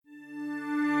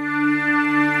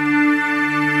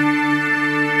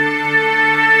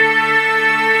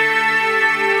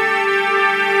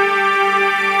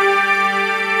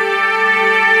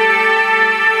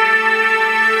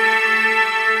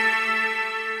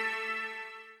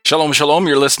Shalom, shalom.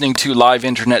 You're listening to Live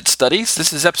Internet Studies.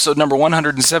 This is episode number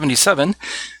 177.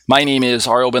 My name is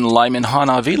Ariel Ben Lyman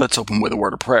Hanavi. Let's open with a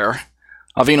word of prayer.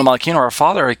 Avinu Malkeinu, our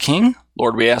Father, our King.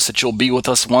 Lord, we ask that you'll be with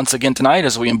us once again tonight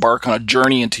as we embark on a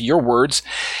journey into your words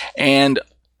and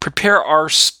prepare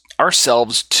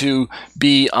ourselves to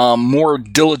be more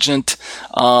diligent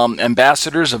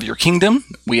ambassadors of your kingdom.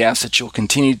 We ask that you'll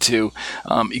continue to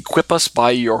equip us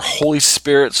by your Holy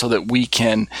Spirit so that we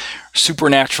can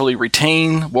supernaturally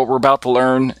retain what we're about to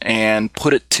learn and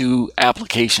put it to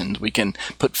applications. We can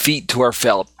put feet to our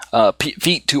faith.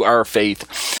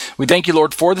 We thank you,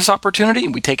 Lord, for this opportunity.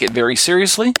 We take it very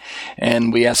seriously,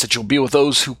 and we ask that you'll be with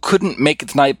those who couldn't make it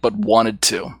tonight but wanted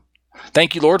to.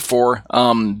 Thank you, Lord, for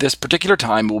this particular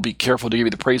time. We'll be careful to give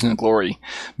you the praise and the glory.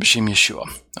 B'Shem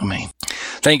Yeshua. Amen.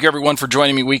 Thank you, everyone, for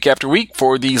joining me week after week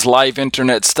for these live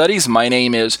internet studies. My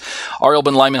name is Ariel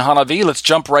Ben Lyman Hanavi. Let's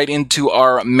jump right into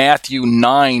our Matthew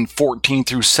 9:14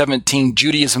 through 17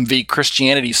 Judaism v.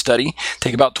 Christianity study.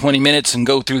 Take about 20 minutes and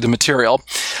go through the material.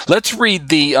 Let's read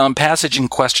the passage in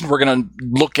question. We're going to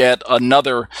look at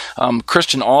another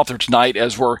Christian author tonight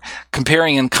as we're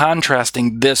comparing and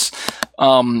contrasting this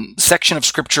section of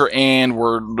Scripture, and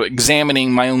we're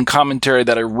examining my own commentary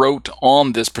that I wrote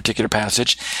on this particular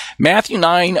passage. Matthew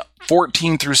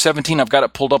 9:14 through 17, I've got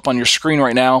it pulled up on your screen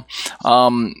right now.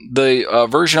 The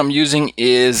version I'm using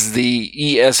is the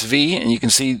ESV, and you can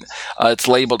see it's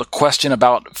labeled a question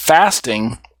about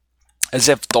fasting, as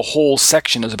if the whole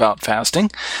section is about fasting.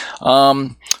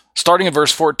 Starting at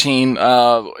verse 14,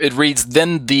 it reads,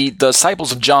 "Then the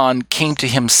disciples of John came to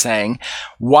him saying,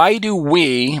 'Why do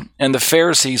we and the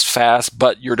Pharisees fast,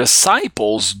 but your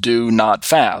disciples do not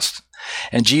fast?'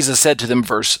 And Jesus said to them,"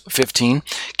 verse 15,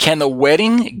 "Can the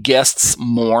wedding guests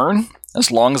mourn as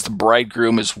long as the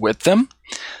bridegroom is with them?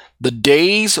 The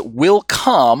days will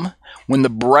come when the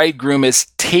bridegroom is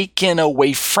taken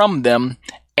away from them,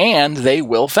 and they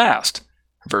will fast."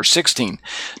 Verse 16,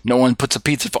 "No one puts a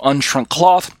piece of unshrunk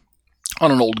cloth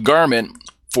on an old garment,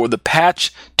 for the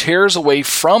patch tears away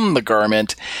from the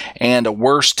garment, and a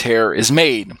worse tear is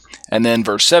made." And then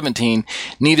verse 17,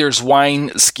 neither is new wine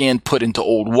put into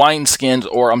old wineskins.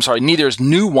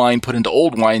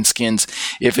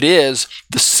 If it is,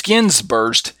 the skins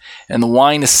burst, and the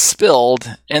wine is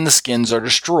spilled, and the skins are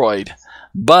destroyed.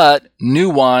 But new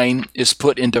wine is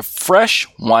put into fresh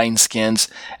wineskins,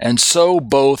 and so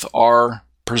both are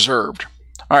preserved.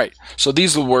 All right, so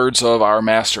these are the words of our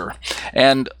master.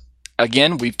 And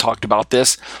again, we've talked about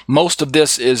this. Most of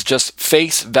this is just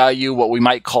face value, what we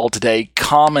might call today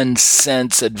common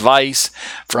sense advice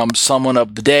from someone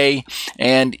of the day.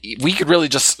 And we could really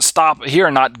just stop here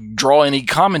and not draw any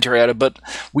commentary out of it. But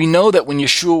we know that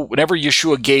whenever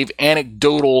Yeshua gave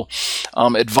anecdotal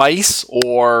advice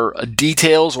or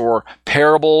details or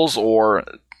parables or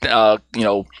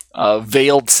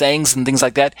veiled sayings and things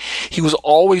like that, he was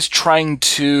always trying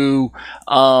to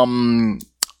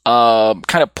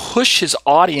kind of push his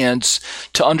audience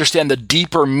to understand the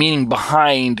deeper meaning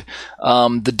behind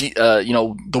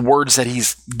the words that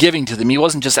he's giving to them. He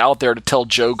wasn't just out there to tell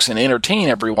jokes and entertain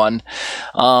everyone.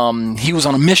 He was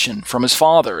on a mission from his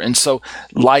Father, and so,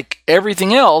 like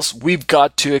everything else, we've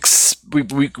got to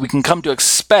we can come to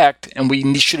expect, and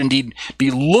we should indeed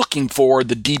be looking for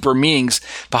the deeper meanings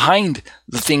behind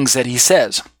the things that he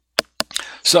says.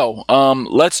 So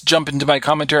let's jump into my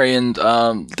commentary and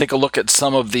take a look at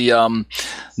some of the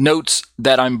notes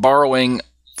that I'm borrowing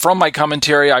from my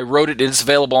commentary. I wrote it. It's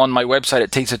available on my website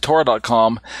at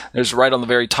tasteoftorah.com. There's right on the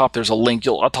very top, there's a link.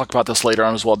 I'll talk about this later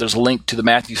on as well. There's a link to the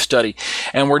Matthew study.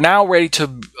 And we're now ready to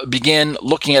begin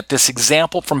looking at this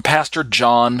example from Pastor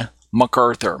John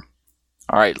MacArthur.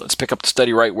 All right, let's pick up the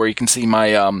study right where you can see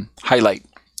my highlight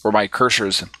or my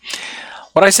cursors.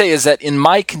 What I say is that in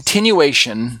my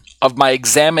continuation of my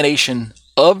examination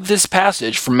of this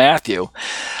passage from Matthew,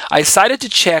 I decided to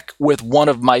check with one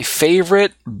of my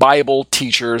favorite Bible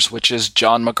teachers, which is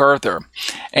John MacArthur.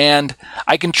 And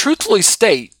I can truthfully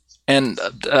state, and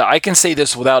I can say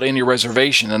this without any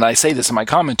reservation, and I say this in my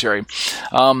commentary,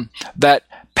 that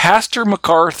Pastor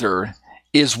MacArthur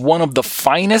is one of the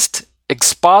finest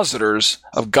expositors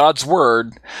of God's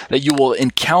Word that you will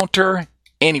encounter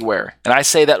anywhere. And I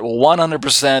say that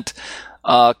 100%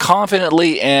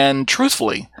 confidently and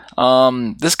truthfully.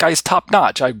 This guy's top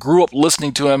notch. I grew up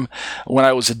listening to him when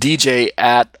I was a DJ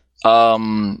at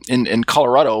in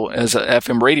Colorado as a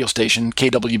FM radio station,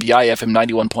 KWBI FM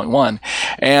 91.1.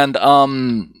 And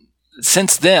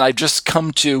since then, I've just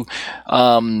come to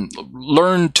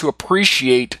learn to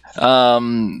appreciate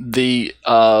the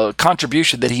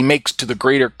contribution that he makes to the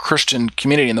greater Christian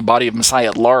community and the body of Messiah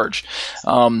at large.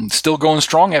 Still going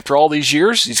strong after all these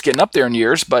years. He's getting up there in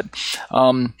years, but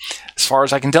as far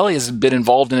as I can tell, he hasn't been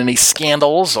involved in any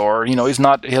scandals, or he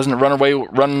hasn't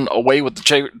run away with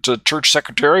the church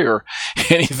secretary or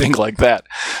anything like that.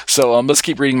 So let's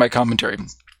keep reading my commentary.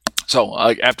 So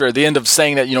after the end of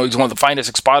saying that, he's one of the finest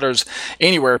expositors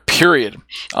anywhere, period.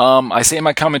 I say in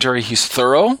my commentary, he's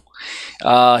thorough.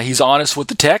 He's honest with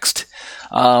the text.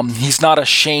 He's not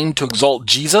ashamed to exalt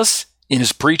Jesus in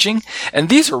his preaching. And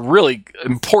these are really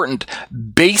important,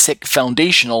 basic,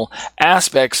 foundational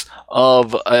aspects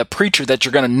of a preacher that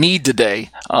you're going to need today.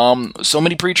 So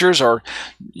many preachers are,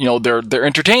 they're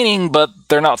entertaining, but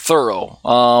they're not thorough.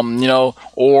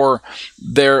 Or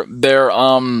they're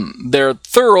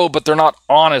thorough, but they're not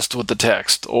honest with the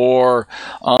text. Or,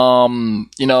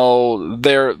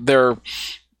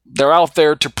 they're out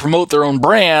there to promote their own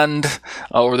brand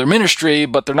or their ministry,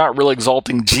 but they're not really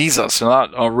exalting Jesus. They're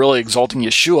not really exalting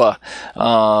Yeshua,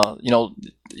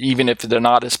 even if they're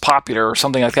not as popular or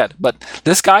something like that. But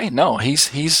this guy, no,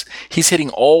 he's hitting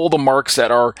all the marks that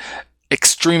are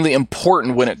extremely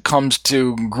important when it comes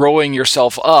to growing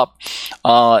yourself up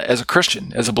as a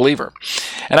Christian, as a believer.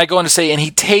 And I go on to say, and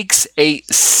he takes a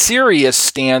serious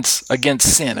stance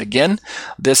against sin. Again,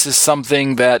 this is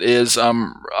something that is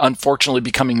unfortunately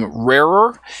becoming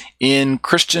rarer in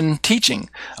Christian teaching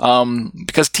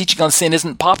because teaching on sin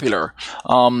isn't popular.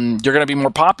 You're going to be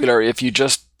more popular if you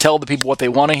just tell the people what they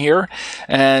want to hear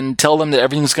and tell them that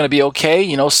everything's going to be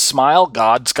okay. Smile,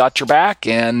 God's got your back,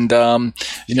 and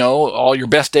all your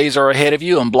best days are ahead of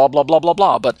you, and blah blah blah blah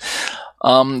blah. But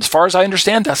as far as I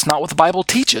understand, that's not what the Bible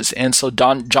teaches. And so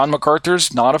John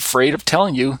MacArthur's not afraid of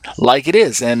telling you like it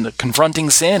is, and confronting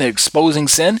sin, exposing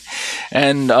sin,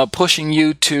 and pushing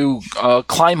you to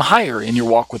climb higher in your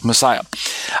walk with Messiah.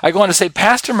 I go on to say,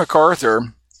 Pastor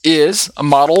MacArthur is a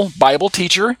model Bible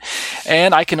teacher,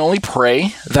 and I can only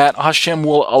pray that Hashem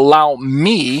will allow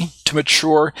me to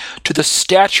mature to the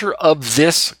stature of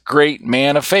this great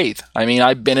man of faith. I mean,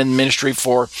 I've been in ministry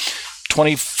for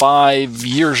 25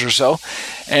 years or so,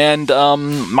 and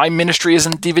my ministry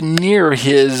isn't even near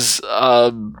his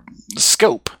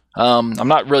scope. I'm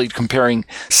not really comparing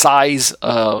size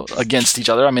against each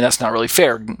other. I mean, that's not really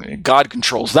fair. God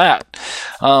controls that.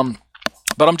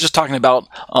 But I'm just talking about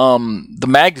the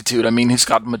magnitude. I mean, he's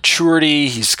got maturity,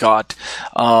 he's got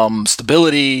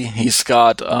stability, he's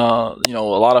got a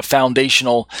lot of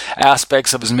foundational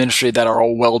aspects of his ministry that are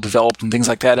all well developed and things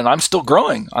like that. And I'm still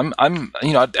growing. I'm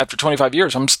after 25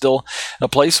 years, I'm still in a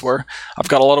place where I've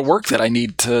got a lot of work that I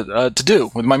need to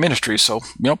do with my ministry. So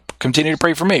continue to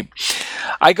pray for me.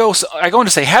 I go on to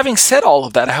say, having said all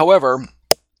of that, however,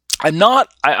 I'm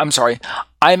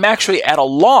actually at a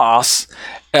loss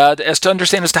as to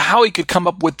understand as to how he could come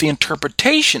up with the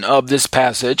interpretation of this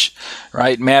passage,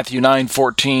 right? Matthew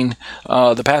 9:14,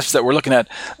 the passage that we're looking at.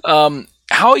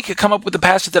 How he could come up with the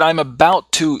passage that I'm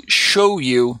about to show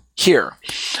you here.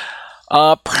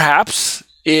 Perhaps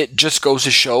it just goes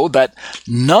to show that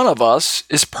none of us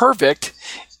is perfect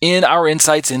in our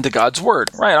insights into God's Word,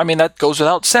 right? I mean, that goes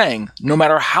without saying. No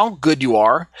matter how good you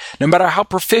are, no matter how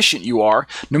proficient you are,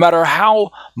 no matter how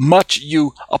much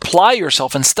you apply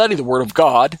yourself and study the Word of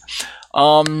God,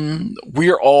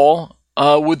 we are all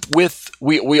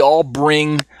we all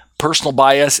bring personal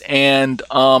bias and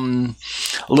a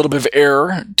little bit of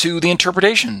error to the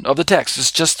interpretation of the text.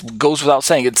 It just goes without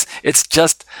saying. It's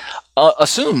just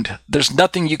assumed. There's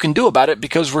nothing you can do about it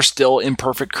because we're still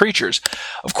imperfect creatures.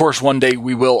 Of course, one day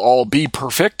we will all be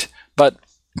perfect, but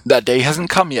that day hasn't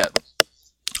come yet.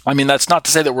 I mean, that's not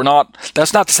to say that we're all at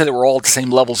the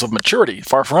same levels of maturity.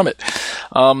 Far from it.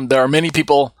 There are many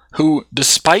people who,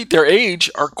 despite their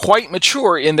age, are quite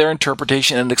mature in their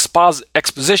interpretation and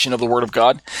exposition of the Word of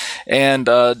God. And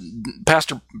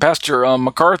Pastor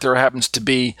MacArthur happens to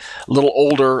be a little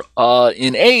older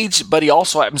in age, but he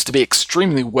also happens to be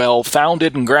extremely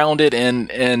well-founded and grounded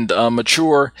and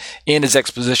mature in his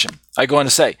exposition. I go on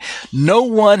to say, no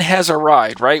one has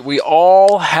arrived, right? We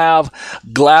all have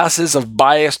glasses of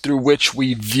bias through which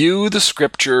we view the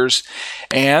Scriptures,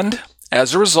 and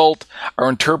as a result, our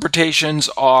interpretations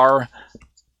are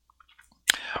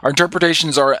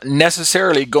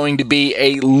necessarily going to be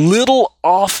a little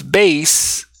off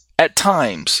base at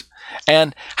times.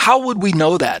 And how would we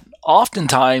know that?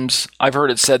 Oftentimes, I've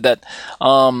heard it said that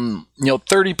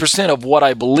 30% of what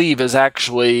I believe is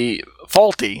actually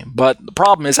faulty, but the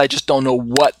problem is I just don't know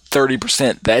what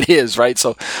 30% that is, right?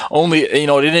 So only, at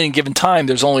any given time,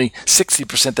 there's only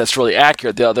 60% that's really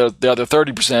accurate. The other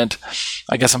 30%,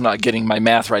 I guess I'm not getting my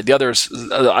math right. The other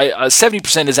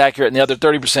 70% is accurate, and the other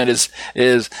 30%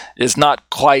 is not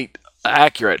quite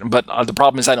accurate. But the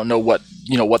problem is I don't know what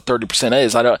 30%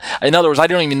 is. In other words, I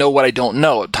don't even know what I don't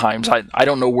know at times. I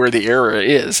don't know where the error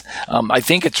is. I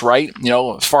think it's right,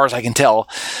 as far as I can tell.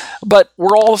 But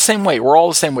we're all the same way. We're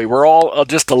all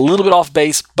just a little bit off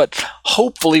base, but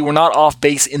hopefully we're not off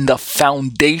base in the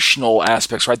foundational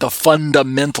aspects, right? The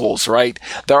fundamentals, right?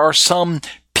 There are some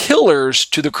pillars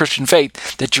to the Christian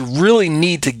faith that you really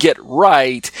need to get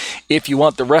right if you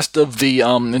want the rest of the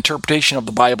interpretation of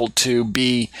the Bible to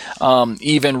be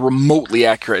even remotely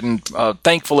accurate. And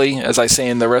thankfully, as I say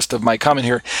in the rest of my comment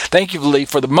here, thankfully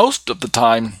for the most of the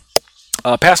time,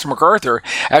 Pastor MacArthur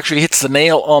actually hits the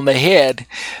nail on the head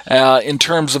in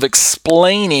terms of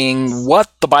explaining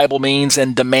what the Bible means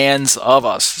and demands of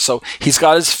us. So he's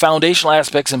got his foundational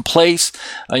aspects in place,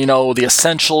 the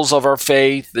essentials of our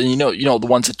faith, and the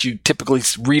ones that you typically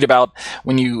read about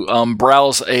when you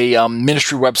browse a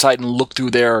ministry website and look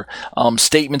through their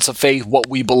statements of faith, what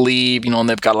we believe, and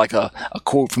they've got like a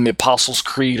quote from the Apostles'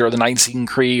 Creed or the Nicene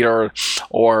Creed or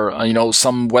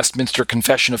some Westminster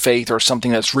Confession of Faith or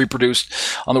something that's reproduced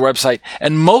on the website.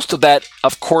 And most of that,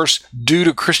 of course, due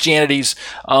to Christianity's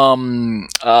homework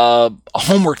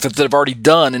that they've already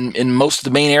done in most of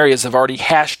the main areas, have already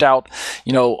hashed out,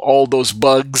 all those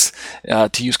bugs,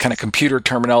 to use kind of computer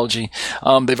terminology.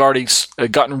 They've already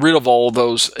gotten rid of all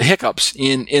those hiccups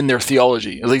in their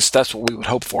theology. At least that's what we would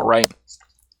hope for, right?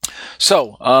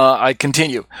 So, I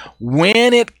continue.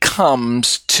 When it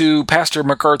comes to Pastor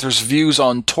MacArthur's views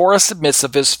on Torah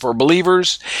submissiveness for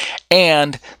believers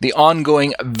and the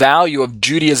ongoing value of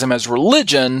Judaism as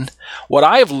religion, what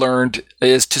I have learned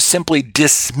is to simply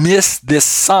dismiss this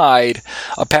side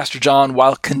of Pastor John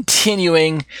while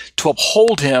continuing to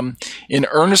uphold him in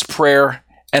earnest prayer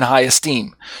and high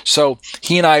esteem. So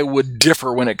he and I would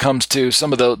differ when it comes to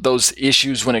some of those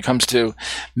issues when it comes to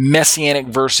Messianic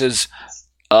versus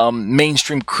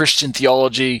mainstream Christian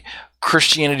theology,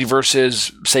 Christianity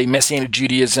versus, say, Messianic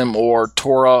Judaism or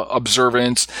Torah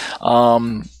observance.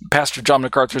 Pastor John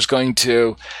MacArthur is going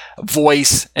to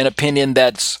voice an opinion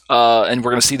that's, and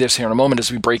we're going to see this here in a moment as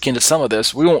we break into some of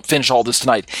this. We won't finish all this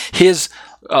tonight.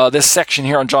 This section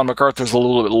here on John MacArthur is a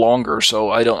little bit longer, so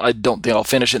I don't think I'll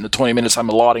finish it in the 20 minutes I'm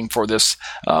allotting for this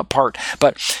part.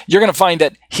 But you're going to find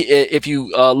that if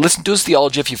you listen to his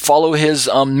theology, if you follow his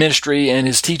ministry and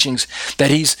his teachings, that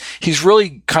he's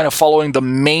really kind of following the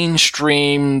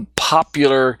mainstream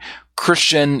popular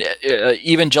Christian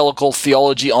evangelical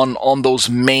theology on those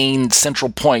main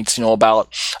central points,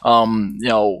 about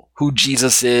who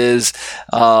Jesus is,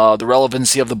 the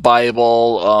relevancy of the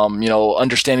Bible,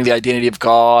 understanding the identity of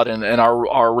God and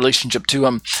our relationship to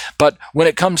Him. But when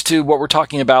it comes to what we're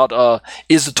talking about,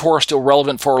 is the Torah still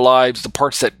relevant for our lives? The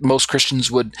parts that most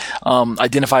Christians would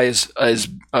identify as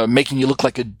making you look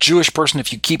like a Jewish person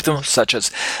if you keep them, such as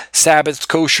Sabbaths,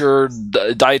 kosher,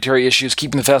 dietary issues,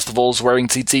 keeping the festivals, wearing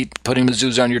tzitzit, putting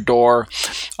mezuzah on your door,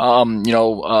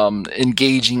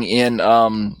 engaging in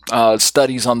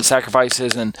studies on the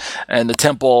sacrifices and the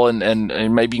temple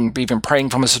and maybe even praying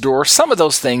from a siddur, some of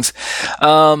those things,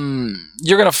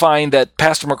 you're going to find that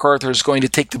Pastor MacArthur is going to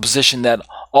take the position that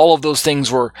all of those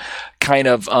things were kind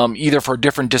of either for a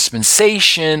different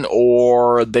dispensation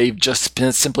or they've just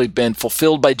simply been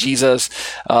fulfilled by Jesus.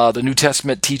 The New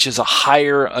Testament teaches a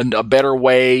higher and a better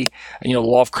way, the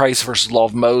law of Christ versus the law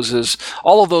of Moses.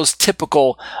 All of those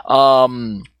typical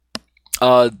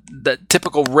that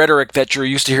typical rhetoric that you're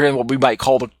used to hearing, what we might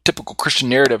call the typical Christian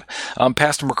narrative.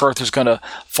 Pastor MacArthur is going to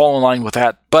fall in line with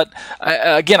that. But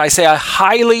again, I say I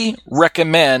highly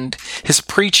recommend his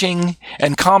preaching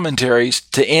and commentaries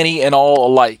to any and all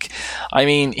alike. I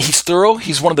mean, he's thorough.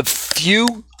 He's one of the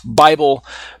few Bible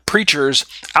preachers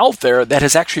out there that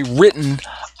has actually written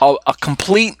a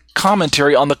complete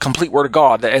commentary on the complete Word of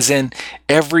God, as in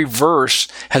every verse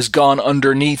has gone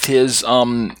underneath his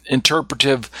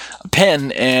interpretive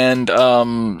pen and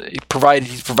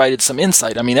he's provided some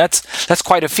insight. I mean, that's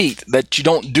quite a feat that you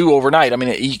don't do overnight. I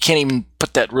mean, you can't even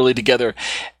put that really together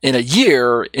in a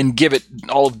year and give it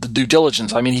all of the due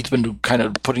diligence. I mean, he's been kind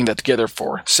of putting that together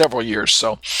for several years.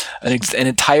 So an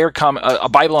entire a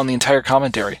Bible on the entire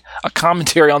commentary, a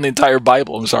commentary on the entire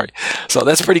Bible. I'm sorry. So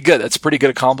that's pretty good. That's a pretty good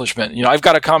accomplishment. I've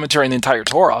got a commentary on the entire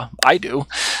Torah. I do.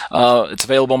 It's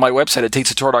available on my website at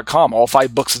tatesoftorah.com. All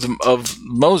 5 books of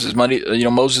Moses,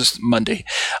 Moses Monday,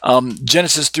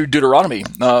 Genesis through Deuteronomy.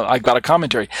 I've got a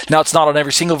commentary. Now, it's not on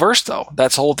every single verse, though.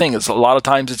 That's the whole thing. It's a lot of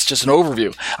times it's just an overview.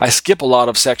 I skip a lot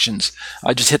of sections.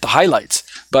 I just hit the highlights.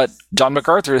 But John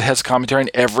MacArthur has commentary on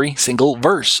every single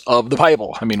verse of the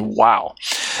Bible. I mean, wow.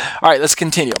 All right, let's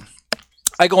continue.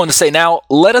 I go on to say, now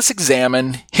let us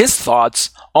examine his thoughts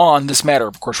on this matter.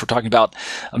 Of course, we're talking about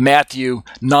Matthew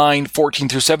 9:14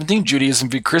 through 17, Judaism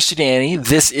v. Christianity.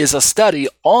 This is a study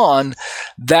on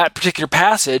that particular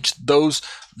passage, those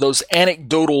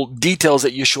anecdotal details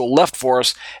that Yeshua left for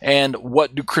us, and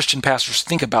what do Christian pastors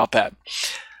think about that.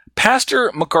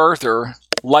 Pastor MacArthur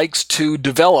likes to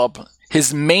develop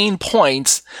his main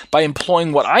points by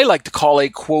employing what I like to call a,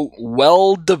 quote,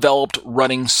 well-developed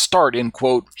running start, end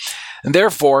quote. And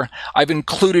therefore, I've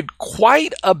included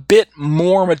quite a bit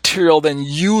more material than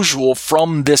usual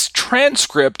from this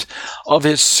transcript of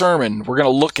his sermon. We're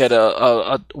going to look at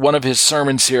one of his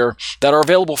sermons here that are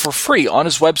available for free on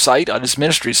his website, on his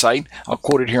ministry site. I'll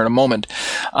quote it here in a moment.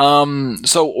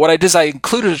 So what I did is I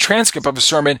included a transcript of his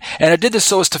sermon, and I did this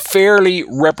so as to fairly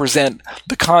represent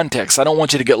the context. I don't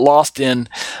want you to get lost in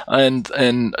and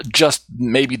just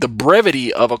maybe the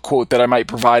brevity of a quote that I might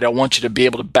provide. I want you to be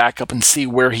able to back up and see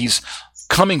where he's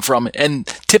coming from. And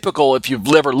typical, if you've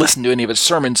ever listened to any of his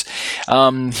sermons,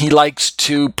 he likes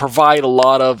to provide a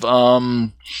lot of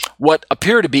what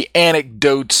appear to be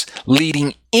anecdotes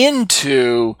leading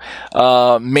into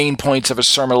main points of his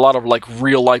sermon. A lot of like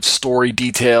real life story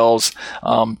details,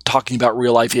 talking about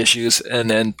real life issues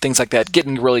and things like that,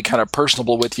 getting really kind of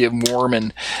personable with you, warm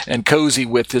and cozy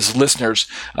with his listeners,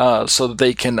 so that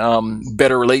they can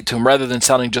better relate to him rather than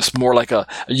sounding just more like a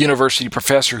university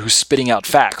professor who's spitting out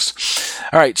facts.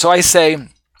 All right, so I say,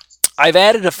 I've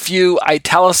added a few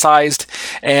italicized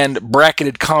and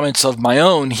bracketed comments of my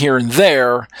own here and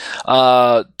there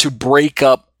to break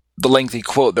up the lengthy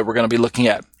quote that we're going to be looking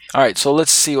at. All right, so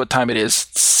let's see what time it is.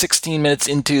 16 minutes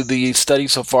into the study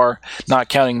so far, not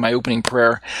counting my opening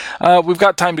prayer. We've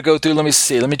got time to go through. Let me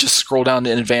see. Let me just scroll down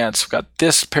in advance. We've got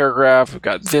this paragraph. We've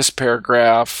got this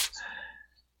paragraph.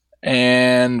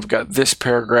 And we've got this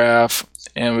paragraph.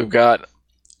 And we've got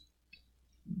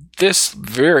this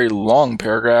very long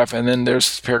paragraph, and then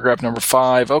there's paragraph number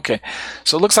 5. Okay,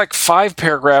 so it looks like 5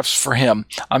 paragraphs for him.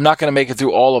 I'm not going to make it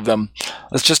through all of them.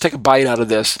 Let's just take a bite out of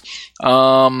this.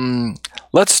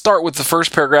 Let's start with the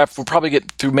first paragraph. We'll probably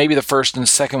get through maybe the first and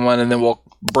second one, and then we'll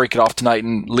break it off tonight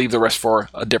and leave the rest for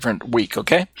a different week,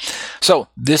 okay? So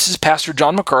this is Pastor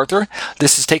John MacArthur.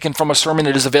 This is taken from a sermon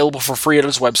that is available for free at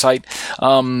his website.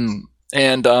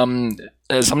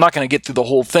 As I'm not going to get through the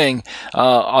whole thing,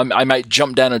 I might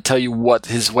jump down and tell you what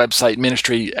his website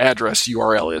ministry address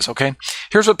URL is, okay?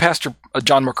 Here's what Pastor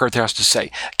John MacArthur has to say.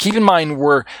 Keep in mind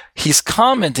where he's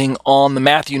commenting on the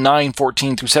Matthew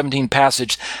 9:14 through 17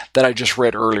 passage that I just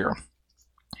read earlier.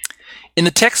 In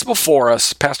the text before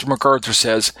us, Pastor MacArthur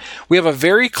says, we have a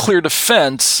very clear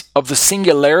defense of the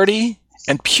singularity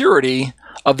and purity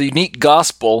of the unique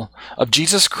gospel of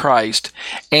Jesus Christ,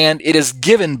 and it is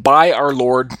given by our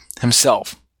Lord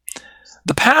himself.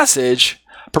 The passage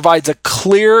provides a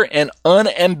clear and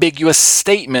unambiguous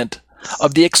statement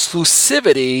of the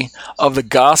exclusivity of the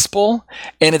gospel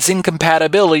and its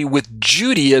incompatibility with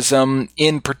Judaism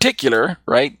in particular,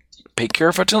 right? Pay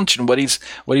careful attention to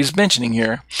what he's mentioning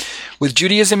here. With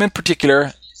Judaism in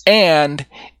particular, and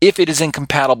if it is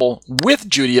incompatible with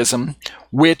Judaism,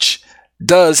 which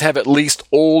does have at least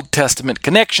Old Testament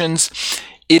connections,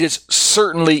 it is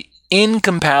certainly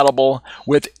incompatible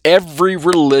with every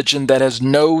religion that has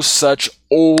no such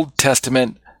Old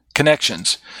Testament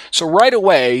connections. So right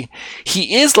away,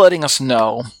 he is letting us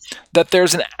know that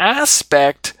there's an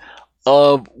aspect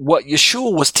of what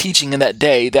Yeshua was teaching in that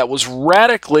day that was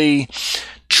radically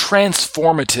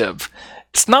transformative.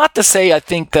 It's not to say, I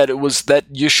think, that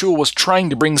Yeshua was trying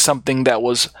to bring something that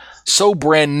was so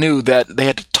brand new that they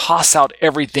had to toss out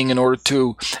everything in order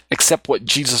to accept what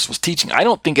Jesus was teaching. I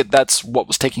don't think that's what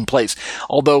was taking place,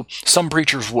 although some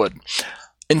preachers would.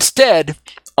 Instead,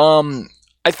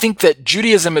 I think that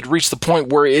Judaism had reached the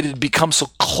point where it had become so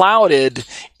clouded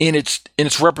in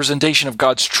its representation of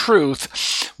God's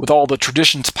truth, with all the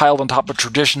traditions piled on top of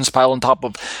traditions, piled on top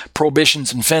of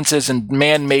prohibitions and fences and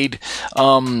man-made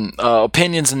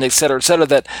opinions and et cetera,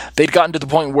 that they'd gotten to the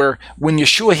point where when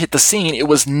Yeshua hit the scene, it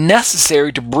was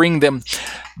necessary to bring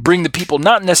the people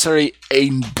not necessarily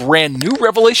a brand new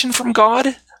revelation from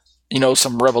God,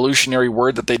 some revolutionary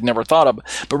word that they'd never thought of,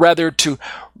 but rather to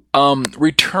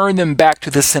return them back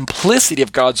to the simplicity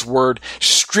of God's word,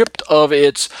 stripped of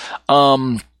its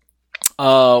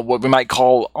what we might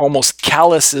call almost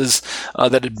calluses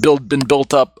that had been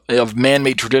built up of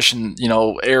man-made tradition,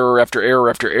 error after error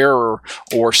after error,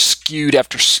 or skewed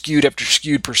after skewed after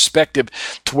skewed perspective,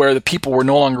 to where the people were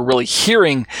no longer really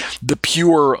hearing the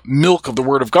pure milk of the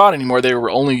Word of God anymore. They were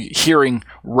only hearing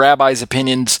rabbis'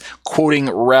 opinions, quoting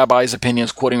rabbis'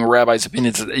 opinions, ad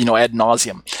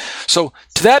nauseum. So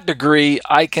to that degree,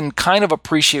 I can kind of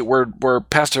appreciate where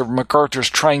Pastor MacArthur's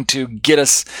trying to get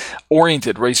us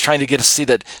oriented, where he's trying to get us to see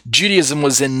that Judaism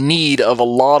was in need of a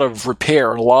lot of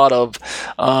repair, a lot of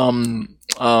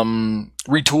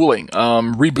retooling,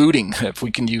 rebooting, if we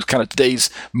can use kind of today's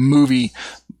movie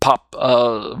pop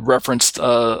references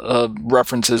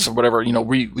or whatever.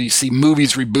 We see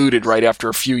movies rebooted right after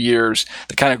a few years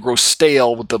that kind of grow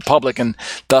stale with the public, and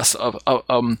thus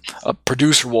a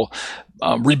producer will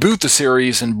reboot the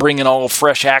series and bring in all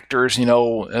fresh actors,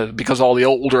 because all the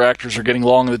older actors are getting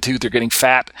long in the tooth, they're getting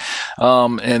fat,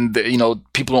 and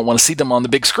people don't want to see them on the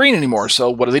big screen anymore. So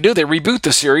what do? They reboot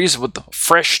the series with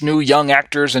fresh, new, young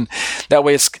actors, and that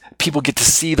way people get to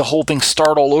see the whole thing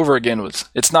start all over again.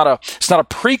 It's not a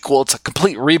prequel; it's a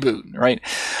complete reboot, right?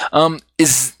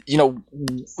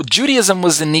 Judaism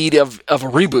was in need of a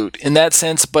reboot in that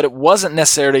sense, but it wasn't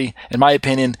necessarily, in my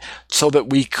opinion, so that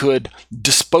we could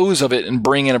dispose of it and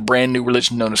bring in a brand new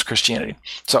religion known as Christianity.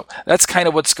 So that's kind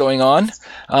of what's going on.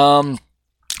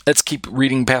 Let's keep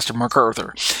reading Pastor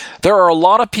MacArthur. There are a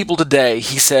lot of people today,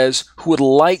 he says, who would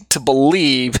like to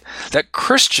believe that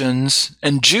Christians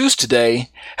and Jews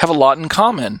today have a lot in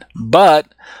common.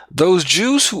 But those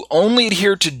Jews who only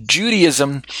adhere to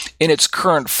Judaism in its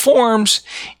current forms,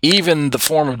 even the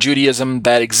form of Judaism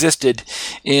that existed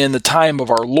in the time of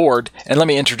our Lord, and let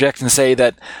me interject and say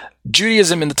that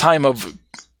Judaism in the time of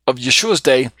Yeshua's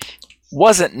day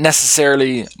wasn't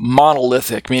necessarily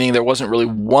monolithic, meaning there wasn't really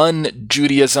one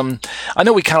Judaism. I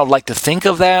know we kind of like to think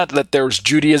of that there's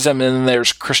Judaism and then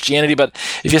there's Christianity, but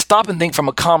if you stop and think from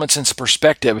a common sense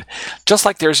perspective, just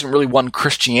like there isn't really one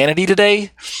Christianity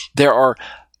today, there are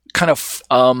kind of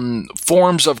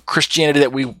forms of Christianity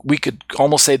that we could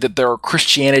almost say that there are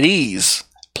Christianities,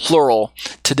 plural,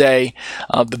 today,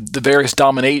 the various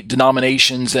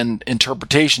denominations and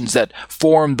interpretations that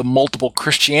form the multiple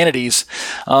Christianities,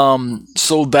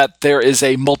 so that there is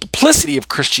a multiplicity of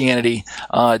Christianity.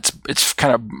 It's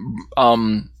kind of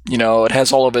it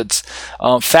has all of its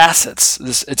facets.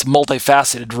 It's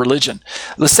multifaceted religion.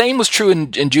 The same was true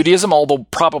in Judaism, although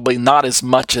probably not as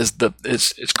much as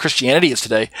Christianity is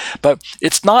today. But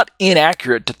it's not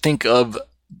inaccurate to think of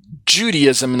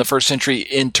Judaism in the first century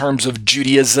in terms of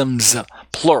Judaisms,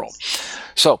 plural.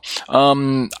 So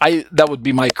that would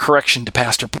be my correction to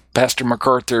Pastor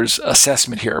MacArthur's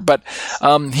assessment here. But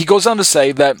he goes on to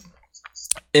say that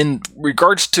in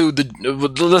regards to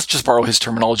let's just borrow his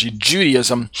terminology,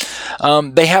 Judaism,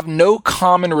 they have no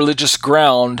common religious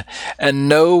ground and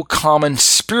no common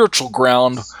spiritual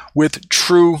ground with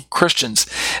true Christians.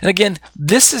 And again,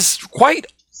 this is quite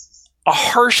a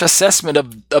harsh assessment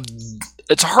of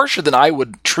it's harsher than I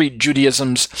would treat the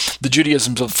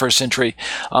Judaisms of the first century.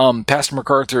 Pastor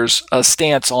MacArthur's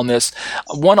stance on this,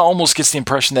 one almost gets the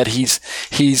impression that he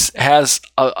has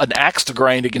an axe to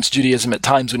grind against Judaism at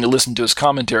times when you listen to his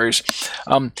commentaries.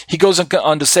 He goes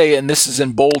on to say, and this is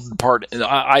in bold part,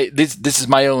 this is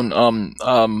my own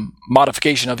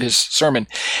modification of his sermon: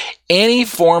 any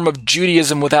form of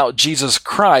Judaism without Jesus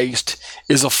Christ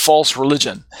is a false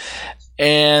religion.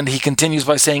 And he continues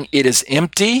by saying it is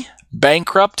empty,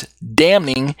 bankrupt,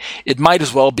 damning. It might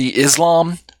as well be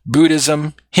Islam,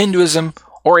 Buddhism, Hinduism,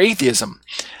 or atheism.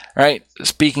 Right?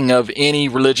 Speaking of any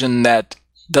religion that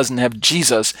doesn't have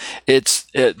Jesus,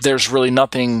 there's really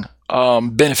nothing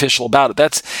beneficial about it.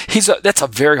 That's a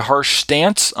very harsh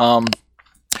stance.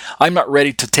 I'm not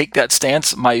ready to take that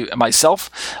stance myself,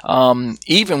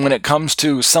 even when it comes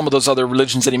to some of those other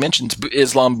religions that he mentions,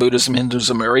 Islam, Buddhism,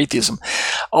 Hinduism, or atheism.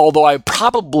 Although I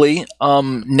probably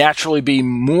naturally be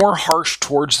more harsh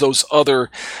towards those other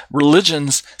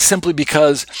religions simply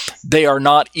because they are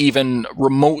not even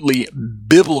remotely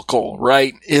biblical,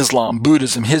 right? Islam,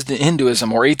 Buddhism,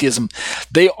 Hinduism, or atheism,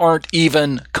 they aren't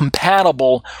even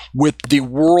compatible with the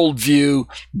worldview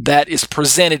that is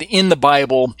presented in the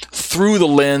Bible through the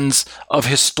lens of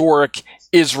historic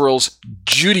Israel's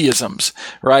Judaisms,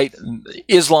 right?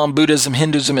 Islam, Buddhism,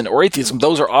 Hinduism, or atheism,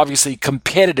 those are obviously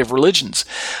competitive religions.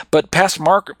 But Pastor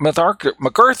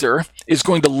MacArthur is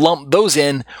going to lump those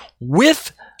in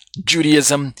with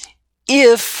Judaism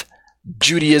if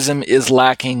Judaism is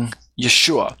lacking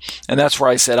Yeshua. And that's where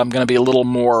I said I'm going to be a little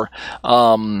more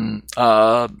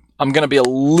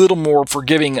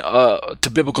forgiving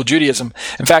to biblical Judaism.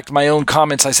 In fact, in my own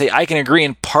comments, I say I can agree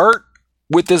in part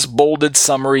with this bolded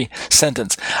summary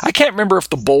sentence. I can't remember if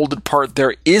the bolded part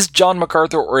there is John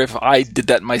MacArthur or if I did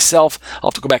that myself. I'll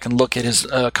have to go back and look at his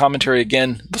commentary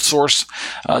again, the source,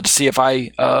 to see if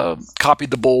I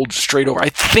copied the bold straight over. I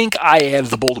think I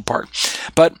added the bolded part.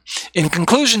 But in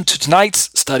conclusion to tonight's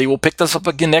study, we'll pick this up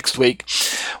again next week.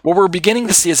 What we're beginning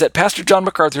to see is that Pastor John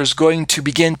MacArthur is going to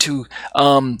begin to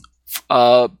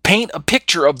paint a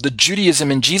picture of the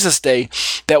Judaism in Jesus' day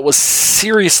that was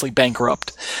seriously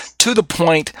bankrupt, to the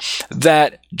point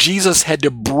that Jesus had to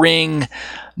bring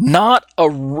not a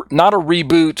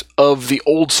reboot of the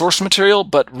old source material,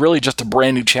 but really just a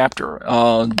brand new chapter.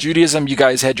 Judaism, you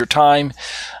guys had your time.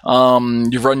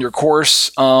 You've run your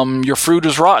course. Your fruit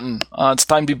is rotten. It's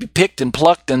time to be picked and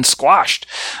plucked and squashed.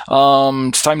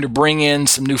 It's time to bring in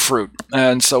some new fruit.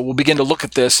 And so we'll begin to look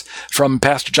at this from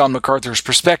Pastor John MacArthur's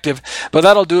perspective. But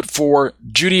that'll do it for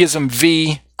Judaism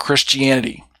v.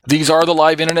 Christianity. These are the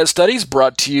live internet studies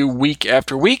brought to you week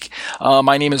after week.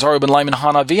 My name is Ari Ben Lyman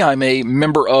Hanavi. I'm a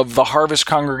member of the Harvest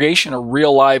Congregation, a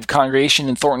real live congregation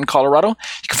in Thornton, Colorado.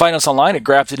 You can find us online at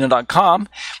graftedin.com.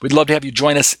 We'd love to have you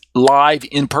join us live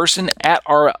in person at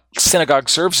our synagogue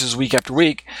services week after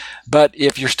week. But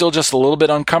if you're still just a little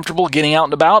bit uncomfortable getting out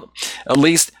and about, at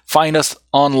least find us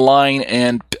online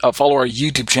and follow our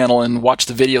YouTube channel and watch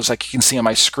the videos like you can see on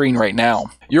my screen right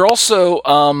now. You're also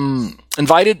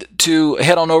invited to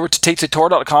head on over to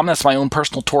tetzetorah.com. That's my own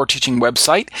personal Torah teaching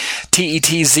website.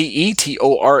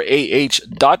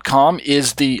 tetzetorah.com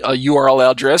is the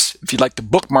URL address if you'd like to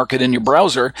bookmark it in your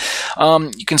browser.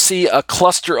 You can see a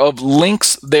cluster of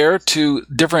links there to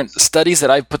different studies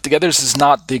that I've put together. This is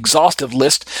not the exhaustive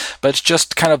list, but it's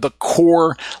just kind of the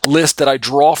core list that I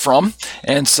draw from.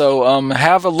 And so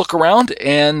have a look around,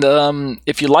 and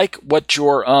if you like what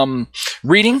you're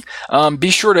reading, be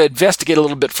sure to investigate a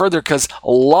little bit further, because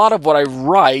a lot of what I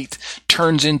write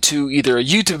turns into either a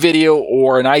YouTube video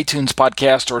or an iTunes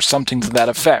podcast or something to that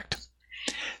effect.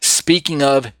 Speaking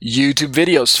of YouTube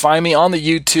videos, find me on the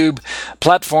YouTube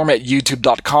platform at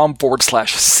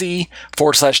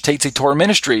youtube.com/C/Tetze Torah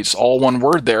Ministries, all one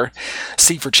word there,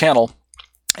 C for channel.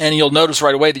 And you'll notice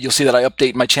right away that you'll see that I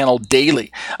update my channel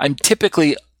daily. I'm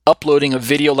typically uploading a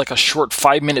video, like a short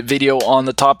 5-minute video on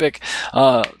the topic,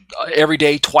 every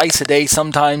day, twice a day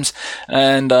sometimes,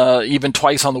 and even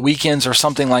twice on the weekends or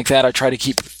something like that. I try to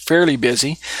keep fairly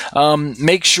busy.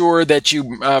 Make sure that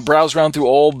you browse around through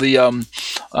all the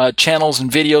channels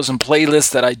and videos and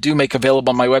playlists that I do make available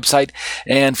on my website.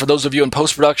 And for those of you in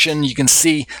post-production, you can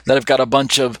see that I've got a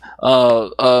bunch of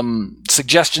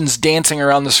suggestions dancing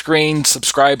around the screen.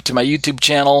 Subscribe to my YouTube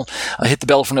channel, hit the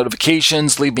bell for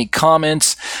notifications, leave me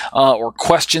comments or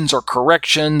questions or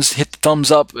corrections, hit the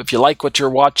thumbs up if you like what you're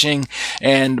watching,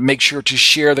 and make sure to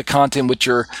share the content with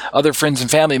your other friends and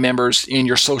family members in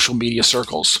your social media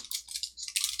circles.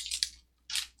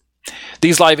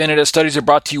 These live internet studies are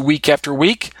brought to you week after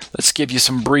week. Let's give you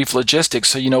some brief logistics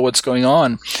so you know what's going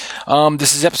on.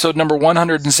 This is episode number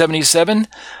 177,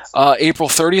 April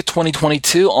 30th,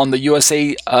 2022, on the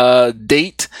USA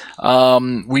date.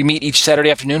 We meet each Saturday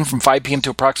afternoon from 5 p.m.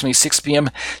 to approximately 6 p.m.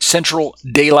 Central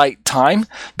Daylight Time.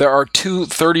 There are two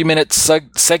 30-minute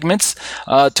segments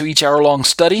to each hour-long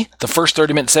study. The first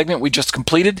 30-minute segment we just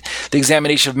completed, the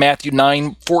examination of Matthew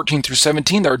 9:14 through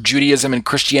 17. Are Judaism and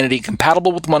Christianity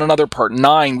compatible with one another? Part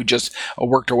 9 we just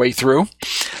worked our way through.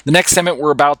 The next segment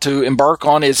we're about to embark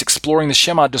on is exploring the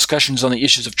Shema, discussions on the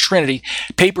issues of Trinity.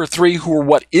 Paper 3, who or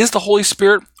what is the Holy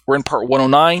Spirit? We're in part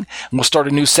 109, and we'll start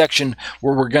a new section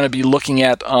where we're going to be looking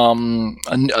at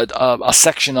a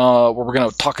section where we're going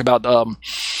to talk about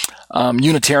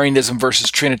Unitarianism versus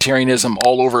Trinitarianism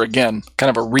all over again, kind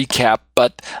of a recap,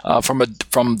 but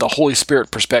from the Holy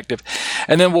Spirit perspective.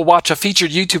 And then we'll watch a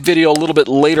featured YouTube video a little bit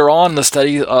later on in the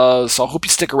study, so I hope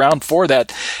you stick around for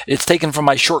that. It's taken from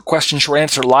my short question, short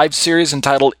answer live series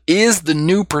entitled, Is the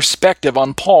New Perspective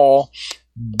on Paul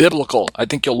Biblical? I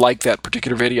think you'll like that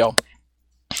particular video.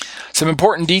 Some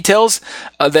important details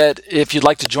that if you'd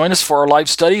like to join us for our live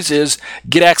studies is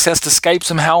get access to Skype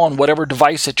somehow on whatever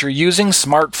device that you're using,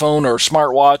 smartphone or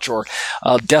smartwatch or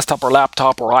desktop or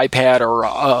laptop or iPad or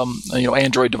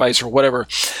Android device or whatever.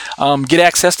 Get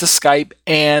access to Skype,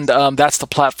 and that's the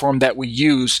platform that we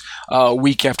use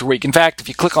week after week. In fact, if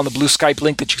you click on the blue Skype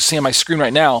link that you see on my screen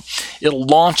right now, it'll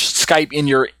launch Skype in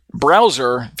your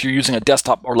browser if you're using a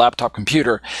desktop or laptop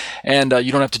computer, and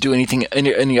you don't have to do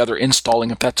any other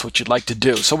installing if that's what you'd like to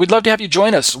do. So we'd love to have you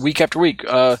join us week after week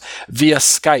via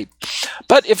Skype.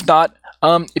 But if not,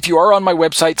 If you are on my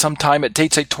website sometime at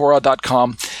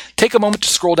tetzetorah.com, take a moment to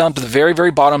scroll down to the very,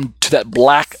 very bottom to that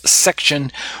black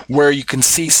section where you can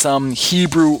see some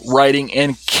Hebrew writing,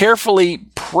 and carefully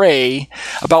pray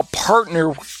about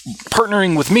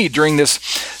partnering with me during this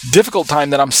difficult time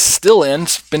that I'm still in.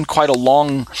 It's been quite a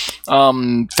long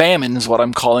famine, is what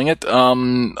I'm calling it,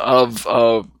 of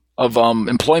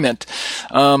employment,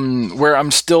 where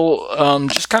I'm still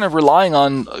just kind of relying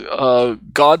on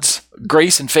God's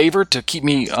grace and favor to keep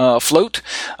me afloat,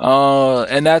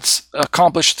 and that's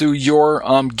accomplished through your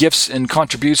gifts and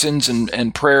contributions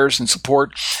and prayers and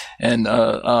support, and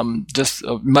just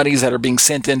monies that are being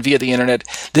sent in via the internet.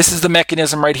 This is the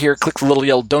mechanism right here. Click the little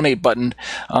yellow donate button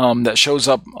that shows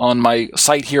up on my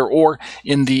site here, or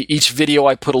in each video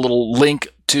I put a little link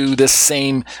to this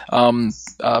same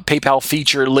PayPal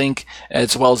feature link,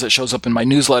 as well as it shows up in my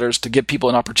newsletters to give people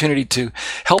an opportunity to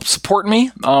help support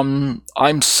me.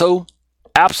 I'm so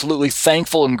absolutely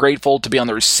thankful and grateful to be on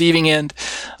the receiving end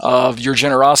of your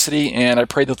generosity, and I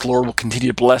pray that the Lord will continue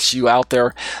to bless you out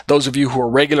there. Those of you who are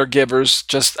regular givers,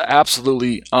 just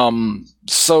absolutely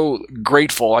so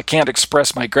grateful. I can't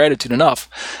express my gratitude enough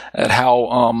at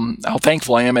how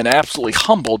thankful I am, and absolutely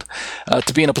humbled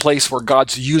to be in a place where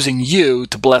God's using you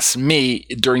to bless me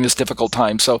during this difficult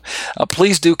time. So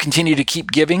please do continue to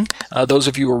keep giving. Those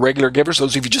of you who are regular givers,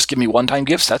 those of you just give me one-time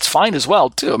gifts, that's fine as well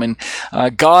too. I mean,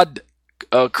 God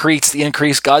creates the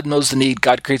increase. God knows the need.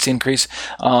 God creates the increase.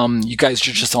 You guys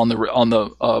are just on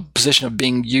the position of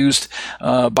being used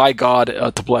by God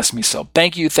to bless me. So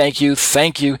thank you.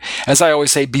 As I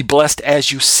always say, be blessed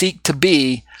as you seek to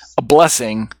be a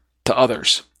blessing to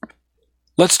others.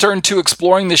 Let's turn to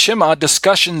exploring the Shema,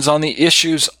 discussions on the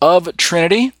issues of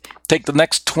Trinity. Take the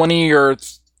next 20 or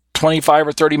 25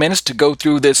 or 30 minutes to go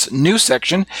through this new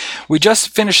section. We just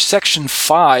finished section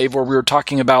 5, where we were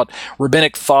talking about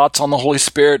rabbinic thoughts on the Holy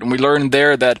Spirit, and we learned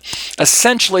there that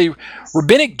essentially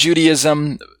rabbinic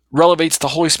Judaism relegates the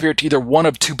Holy Spirit to either one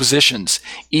of two positions.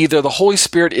 Either the Holy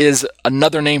Spirit is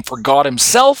another name for God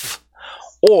himself,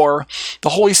 or the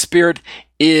Holy Spirit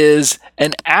is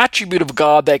an attribute of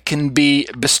God that can be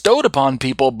bestowed upon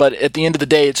people, but at the end of the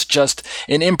day, it's just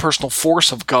an impersonal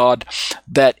force of God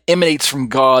that emanates from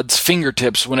God's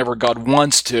fingertips whenever God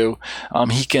wants to.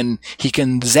 He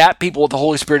can zap people with the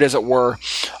Holy Spirit, as it were,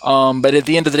 but at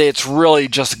the end of the day, it's really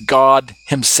just God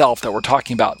himself that we're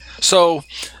talking about. So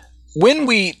when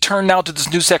we turn now to this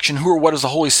new section, who or what is the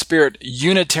Holy Spirit,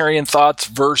 Unitarian thoughts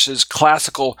versus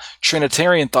classical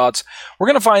Trinitarian thoughts, we're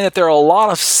going to find that there are a lot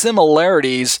of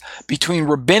similarities between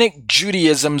Rabbinic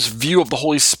Judaism's view of the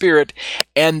Holy Spirit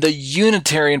and the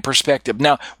Unitarian perspective.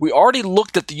 Now, we already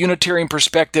looked at the Unitarian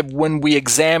perspective when we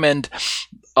examined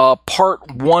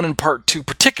part 1 and part 2,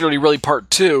 particularly really part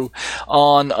 2,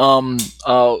 on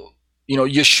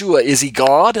Yeshua, is he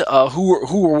God?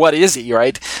 Who or what is he,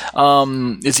 right?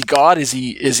 Is he God? Is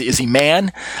he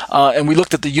man? And we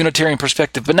looked at the Unitarian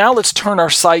perspective. But now let's turn our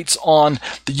sights on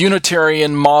the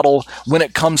Unitarian model when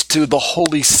it comes to the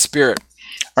Holy Spirit.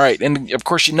 All right, and of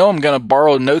course, I'm going to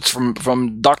borrow notes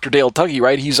from Dr. Dale Tuggy,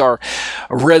 right? He's our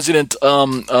resident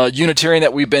Unitarian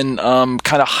that we've been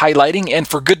kind of highlighting, and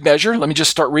for good measure. Let me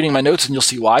just start reading my notes, and you'll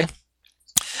see why.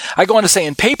 I go on to say,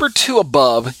 in paper 2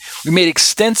 above, we made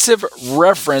extensive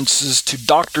references to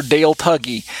Dr. Dale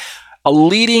Tuggy, a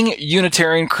leading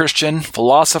Unitarian Christian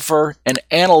philosopher and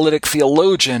analytic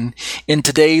theologian in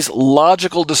today's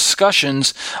logical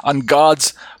discussions on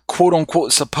God's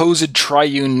quote-unquote supposed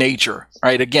triune nature.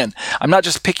 Right? Again, I'm not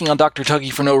just picking on Dr.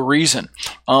 Tuggy for no reason.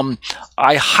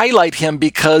 I highlight him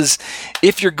because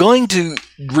if you're going to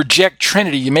reject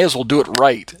Trinity, you may as well do it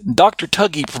right. Dr.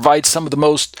 Tuggy provides some of the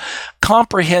most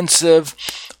comprehensive,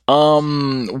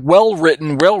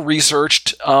 well-written,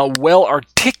 well-researched,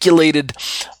 well-articulated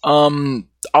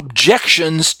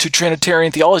objections to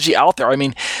Trinitarian theology out there. I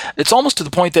mean, it's almost to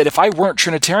the point that if I weren't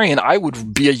Trinitarian, I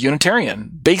would be a Unitarian,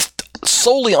 based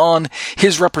solely on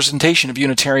his representation of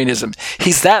Unitarianism.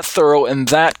 He's that thorough and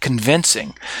that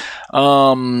convincing.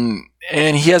 And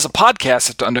he has a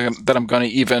podcast that I'm going to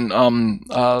even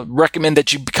recommend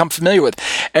that you become familiar with.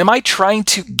 Am I trying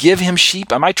to give him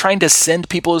sheep? Am I trying to send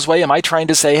people his way? Am I trying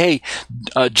to say, hey,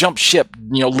 jump ship,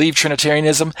 leave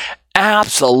Trinitarianism?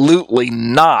 Absolutely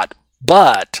not.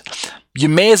 But you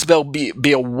may as well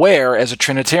be aware, as a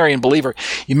Trinitarian believer,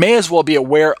 you may as well be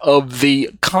aware of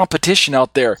the competition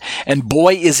out there. And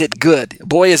boy, is it good.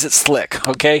 Boy, is it slick.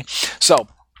 Okay? So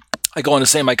I go on to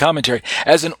say in my commentary,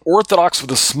 as an Orthodox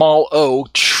with a small o,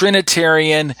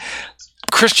 Trinitarian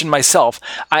Christian myself,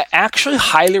 I actually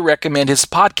highly recommend his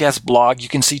podcast blog. You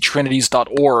can see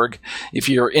trinities.org if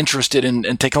you're interested in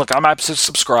taking a look. I'm absolutely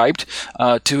subscribed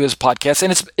to his podcast.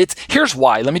 And it's here's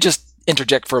why. Let me just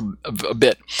interject for a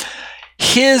bit.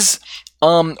 His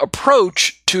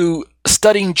approach to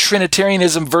studying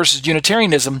Trinitarianism versus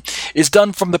Unitarianism is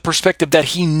done from the perspective that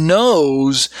he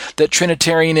knows that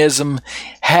Trinitarianism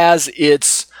has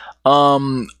its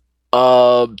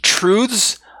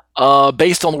truths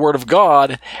based on the Word of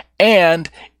God, and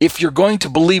if you're going to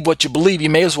believe what you believe, you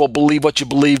may as well believe what you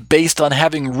believe based on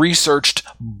having researched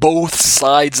both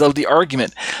sides of the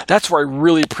argument. That's where I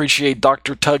really appreciate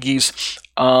Dr. Tuggy's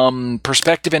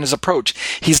perspective and his approach.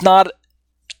 He's not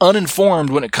uninformed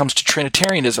when it comes to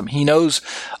Trinitarianism. He knows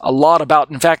a lot about,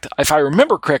 in fact, if I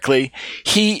remember correctly,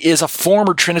 he is a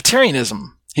former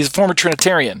Trinitarianism. He's a former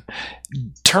Trinitarian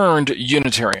turned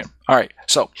Unitarian. All right,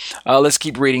 so let's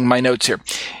keep reading my notes here.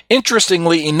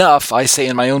 Interestingly enough, I say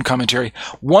in my own commentary,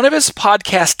 one of his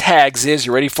podcast tags is,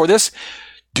 you ready for this?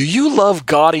 Do you love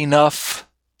God enough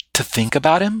to think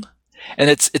about him? And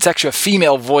it's actually a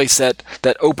female voice that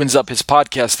opens up his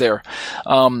podcast there.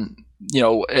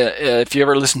 If you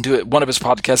ever listen to it, one of his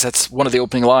podcasts, that's one of the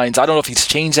opening lines. I don't know if he's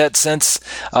changed that since.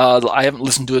 I haven't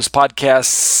listened to his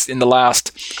podcasts in the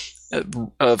last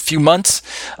few months.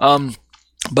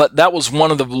 But that was one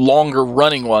of the longer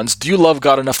running ones. Do you love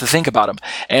God enough to think about him?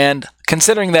 And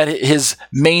considering that his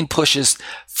main push is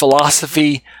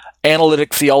philosophy,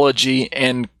 analytic theology,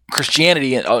 and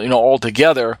Christianity, all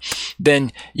together,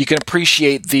 then you can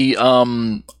appreciate the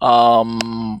kind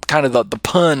of the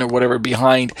pun or whatever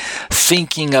behind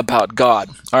thinking about God.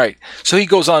 All right. So he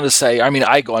goes on to say,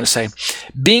 I go on to say,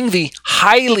 being the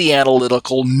highly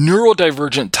analytical,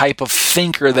 neurodivergent type of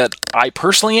thinker that I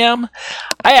personally am,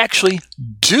 I actually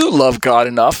do love God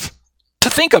enough to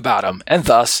think about him, and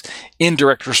thus, in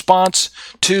direct response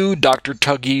to Dr.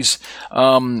 Tuggy's,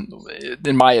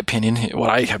 in my opinion,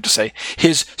 what I have to say,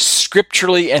 his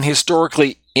scripturally and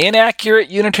historically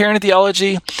inaccurate Unitarian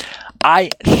theology,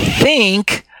 I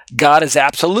think God is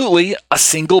absolutely a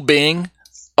single being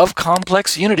of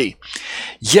complex unity.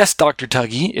 Yes, Dr.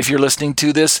 Tuggy, if you're listening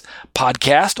to this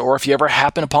podcast, or if you ever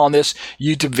happen upon this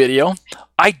YouTube video,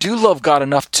 I do love God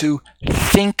enough to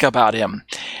think about him.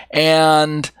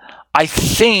 And I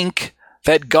think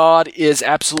that God is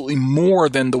absolutely more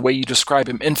than the way you describe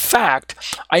him. In fact,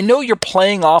 I know you're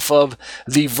playing off of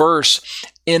the verse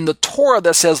in the Torah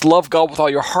that says, love God with all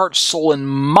your heart, soul, and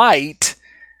might,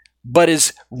 but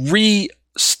is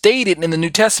restated in the New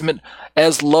Testament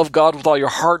as love God with all your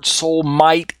heart, soul,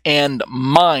 might, and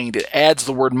mind. It adds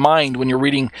the word mind when you're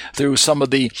reading through some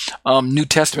of the New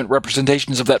Testament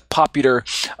representations of that popular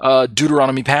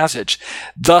Deuteronomy passage.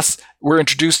 Thus, we're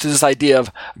introduced to this idea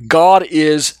of God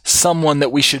is someone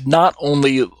that we should not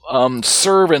only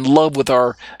serve and love with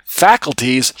our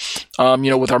faculties,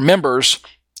 with our members,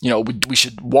 we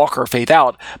should walk our faith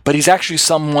out, but he's actually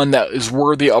someone that is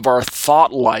worthy of our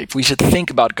thought life. We should think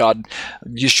about God.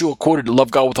 Yeshua quoted, love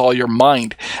God with all your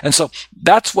mind. And so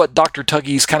that's what Dr.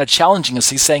 Tuggy is kind of challenging us.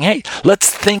 He's saying, hey, let's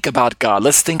think about God.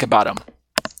 Let's think about him.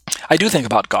 I do think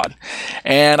about God.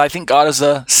 And I think God is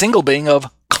a single being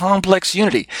of complex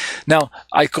unity. Now,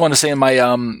 I go on to say in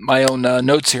my my own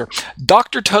notes here,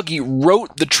 Dr. Tuggy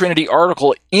wrote the Trinity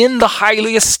article in the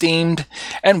highly esteemed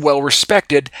and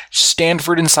well-respected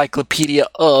Stanford Encyclopedia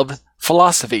of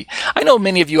Philosophy. I know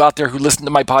many of you out there who listen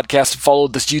to my podcast and follow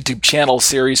this YouTube channel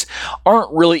series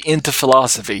aren't really into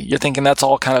philosophy. You're thinking that's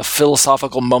all kind of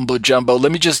philosophical mumbo-jumbo.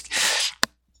 Let me just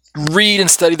read and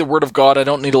study the Word of God. I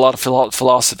don't need a lot of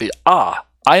philosophy. I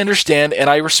understand and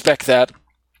I respect that.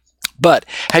 But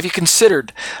have you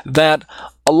considered that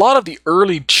a lot of the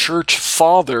early church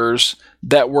fathers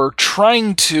that were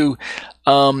trying to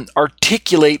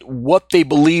articulate what they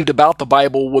believed about the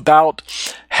Bible without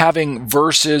having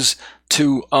verses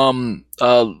to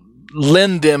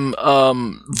lend them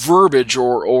verbiage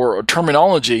or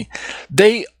terminology,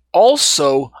 they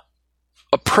also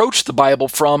approached the Bible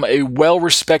from a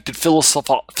well-respected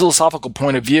philosophical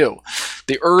point of view.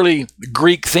 The early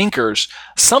Greek thinkers,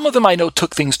 some of them I know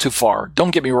took things too far.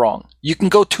 Don't get me wrong. You can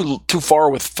go too far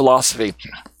with philosophy.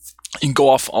 You can go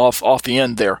off the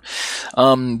end there.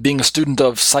 Being a student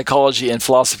of psychology and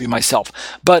philosophy myself,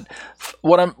 but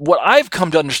what I've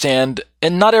come to understand,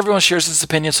 and not everyone shares this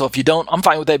opinion, so if you don't, I'm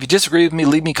fine with that. If you disagree with me,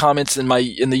 leave me comments in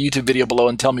the YouTube video below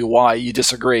and tell me why you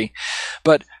disagree.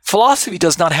 But philosophy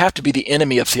does not have to be the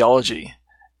enemy of theology.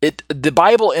 The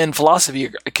Bible and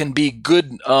philosophy can be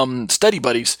good study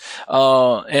buddies,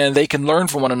 and they can learn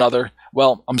from one another.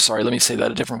 Well, I'm sorry, let me say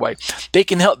that a different way. They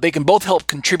can both help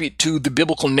contribute to the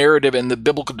biblical narrative and the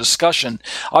biblical discussion.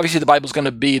 Obviously, the Bible is going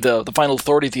to be the final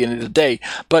authority at the end of the day,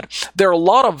 but there are a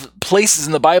lot of places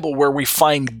in the Bible where we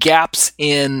find gaps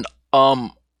in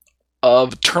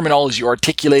terminology or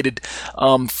articulated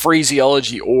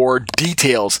phraseology or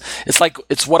details.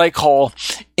 It's what I call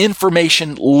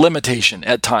information limitation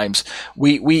at times.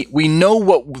 We know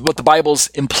what the Bible's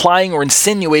implying or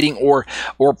insinuating or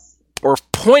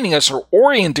pointing us or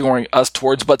orienting us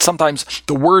towards, but sometimes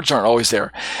the words aren't always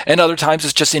there. And other times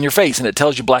it's just in your face and it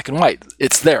tells you black and white.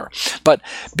 It's there. But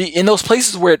in those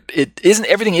places where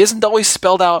everything isn't always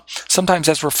spelled out, sometimes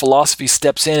that's where philosophy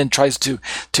steps in and tries to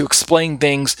explain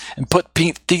things and put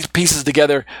these pieces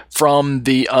together from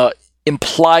the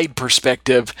implied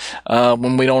perspective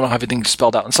when we don't have everything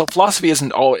spelled out. And so philosophy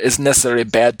isn't necessarily a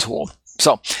bad tool.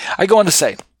 So I go on to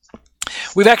say,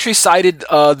 we've actually cited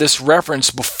this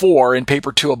reference before in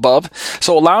paper 2 above,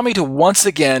 so allow me to once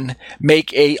again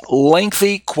make a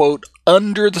lengthy quote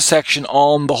under the section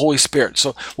on the Holy Spirit.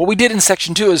 So what we did in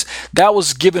section 2 is that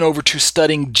was given over to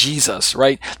studying Jesus,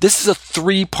 right? This is a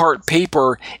 3-part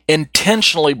paper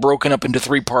intentionally broken up into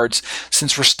 3 parts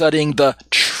since we're studying the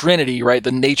Trinity, right?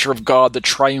 The nature of God, the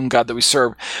triune God that we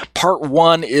serve. Part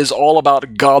 1 is all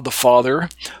about God the Father.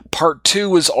 Part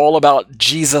 2 is all about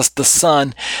Jesus the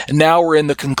Son. And now we're in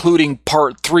the concluding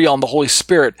part 3 on the Holy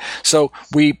Spirit. So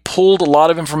we pulled a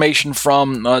lot of information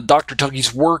from Dr.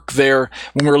 Tuggy's work there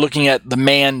when we were looking at the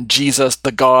man Jesus,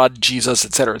 the God Jesus,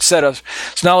 etc., etc.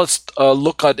 So now let's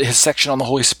look at his section on the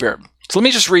Holy Spirit. So let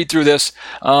me just read through this.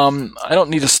 I don't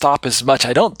need to stop as much,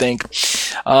 I don't think.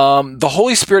 The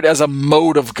Holy Spirit as a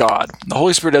mode of God. The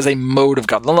Holy Spirit as a mode of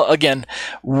God. Again,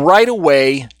 right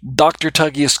away, Dr.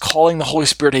 Tuggy is calling the Holy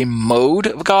Spirit a mode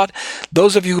of God.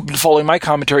 Those of you who've been following my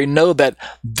commentary know that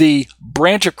the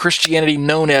branch of Christianity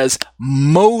known as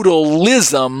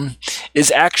modalism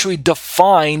is actually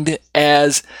defined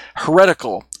as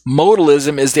heretical.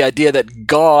 Modalism is the idea that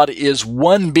God is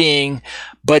one being,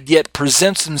 but yet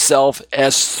presents himself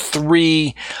as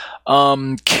 3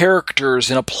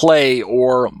 characters in a play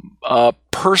or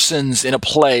persons in a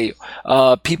play,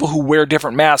 people who wear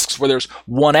different masks where there's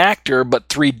one actor but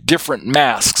 3 different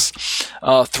masks,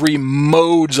 3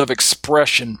 modes of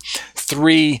expression,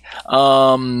 3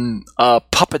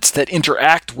 puppets that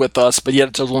interact with us, but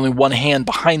yet there's only one hand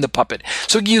behind the puppet.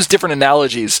 So we use different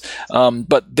analogies,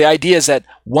 but the idea is that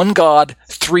one God,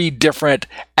 3 different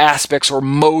aspects or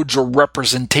modes or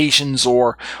representations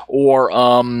or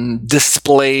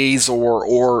displays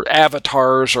or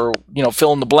avatars or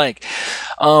fill in the blank.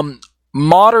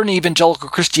 Modern evangelical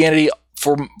Christianity,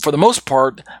 for the most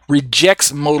part,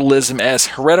 rejects modalism as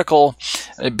heretical.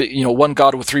 One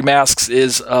God with 3 masks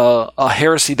is a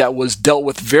heresy that was dealt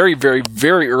with very, very,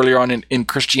 very early on in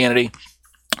Christianity,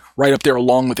 right up there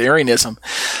along with Arianism.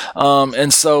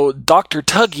 And so Dr.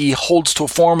 Tuggy holds to a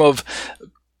form of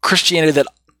Christianity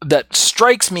that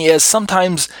strikes me as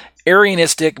sometimes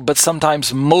Arianistic, but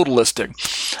sometimes modalistic.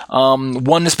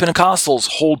 Oneness Pentecostals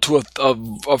hold to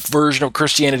a version of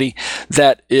Christianity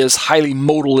that is highly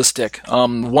modalistic.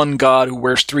 One God who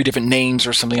wears 3 different names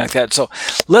or something like that. So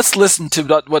let's listen to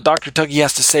what Dr. Tuggy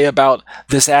has to say about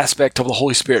this aspect of the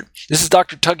Holy Spirit. This is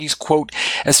Dr. Tuggy's quote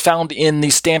as found in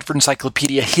the Stanford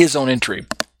Encyclopedia, his own entry.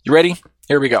 You ready?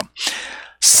 Here we go.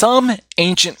 Some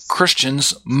ancient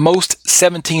Christians, most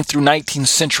 17th through 19th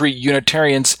century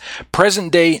Unitarians,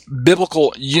 present-day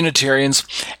biblical Unitarians,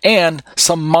 and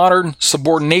some modern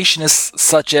subordinationists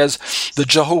such as the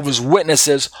Jehovah's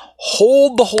Witnesses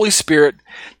hold the Holy Spirit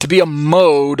to be a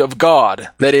mode of God,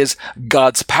 that is,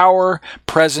 God's power,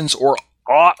 presence, or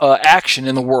action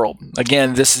in the world.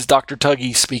 Again, this is Dr.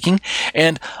 Tuggy speaking.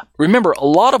 And remember, a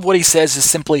lot of what he says is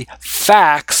simply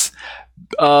facts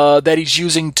that he's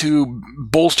using to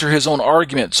bolster his own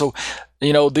argument. So,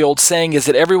 the old saying is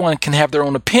that everyone can have their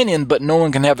own opinion, but no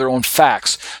one can have their own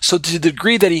facts. So to the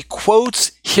degree that he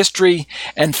quotes history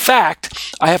and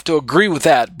fact, I have to agree with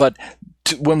that. But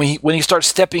when he starts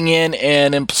stepping in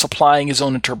and supplying his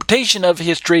own interpretation of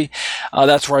history,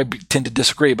 that's where I tend to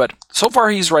disagree. But so far,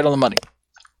 he's right on the money.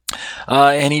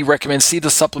 And he recommends see the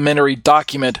supplementary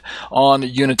document on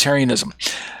Unitarianism.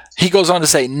 He goes on to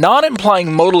say, not implying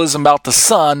modalism about the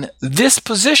Son, this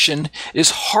position is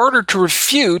harder to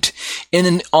refute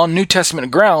on New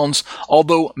Testament grounds,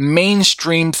 although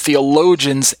mainstream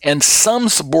theologians and some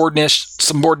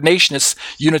subordinationist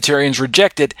Unitarians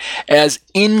reject it as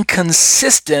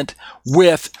inconsistent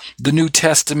with the New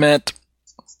Testament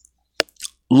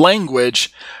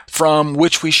language from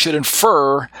which we should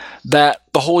infer that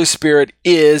the Holy Spirit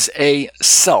is a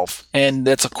self. And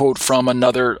that's a quote from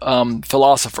another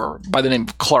philosopher by the name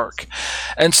of Clark.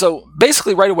 And so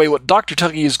basically right away what Dr.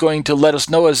 Tuggy is going to let us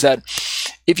know is that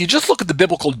if you just look at the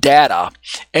biblical data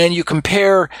and you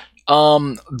compare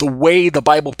the way the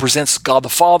Bible presents God the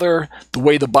Father, the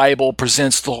way the Bible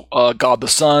presents God the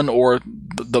Son, or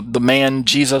the man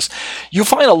Jesus, you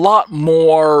find a lot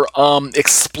more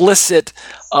explicit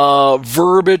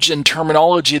verbiage and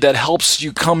terminology that helps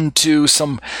you come to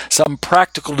some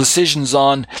practical decisions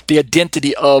on the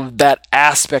identity of that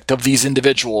aspect of these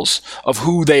individuals, of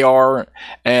who they are,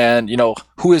 and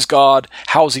who is God,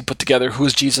 how is he put together, who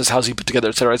is Jesus, how is he put together,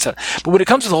 etc., etc. But when it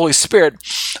comes to the Holy Spirit,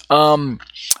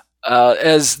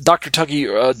 as Dr.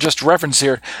 Tuggy just referenced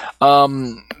here,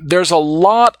 there's a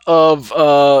lot of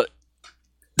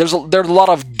there are a lot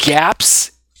of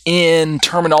gaps in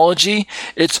terminology.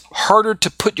 It's harder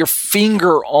to put your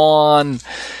finger on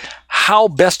how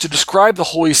best to describe the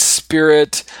Holy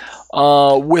Spirit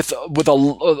with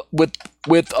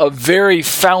a very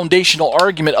foundational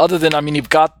argument. Other than, you've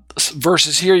got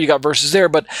verses here, you got verses there,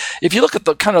 but if you look at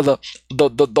the kind of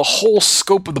the whole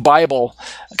scope of the Bible,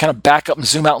 kind of back up and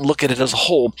zoom out and look at it as a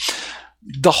whole,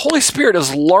 the Holy Spirit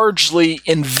is largely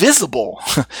invisible.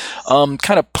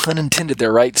 Kind of pun intended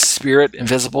there, right? Spirit,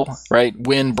 invisible, right?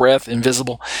 Wind, breath,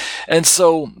 invisible. And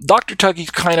so Dr.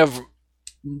 Tuggy kind of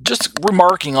just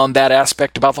remarking on that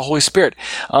aspect about the Holy Spirit.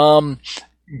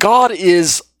 God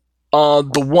is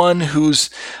the one who's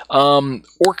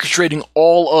orchestrating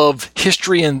all of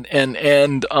history and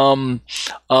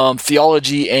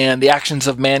theology and the actions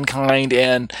of mankind,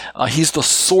 and he's the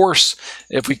source,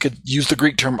 if we could use the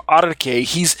Greek term arche.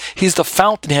 He's the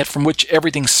fountainhead from which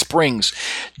everything springs.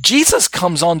 Jesus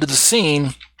comes onto the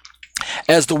scene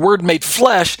as the Word made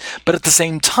flesh, but at the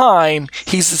same time,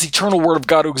 he's this eternal Word of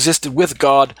God who existed with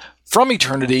God from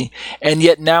eternity, and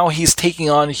yet now he's taking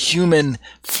on human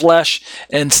flesh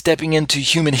and stepping into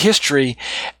human history,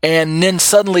 and then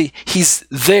suddenly he's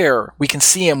there. We can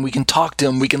see him, we can talk to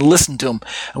him, we can listen to him,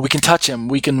 and we can touch him,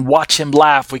 we can watch him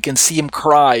laugh, we can see him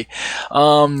cry,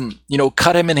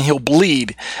 cut him and he'll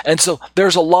bleed. And so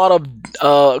there's a lot of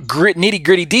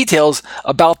nitty-gritty details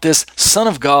about this Son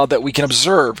of God that we can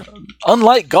observe.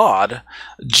 Unlike God,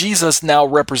 Jesus now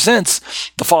represents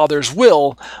the Father's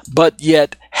will, but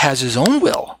yet has his own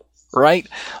will, right?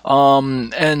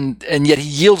 And yet he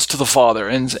yields to the Father,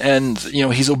 and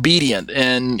he's obedient,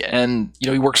 and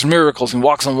he works miracles and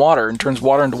walks on water and turns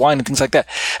water into wine and things like that.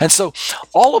 And so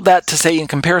all of that to say, in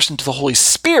comparison to the Holy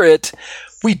Spirit,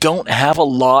 we don't have a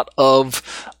lot of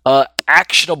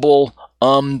actionable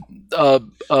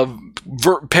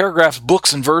paragraphs,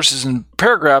 books and verses and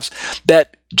paragraphs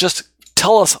that just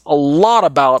tell us a lot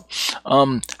about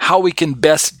how we can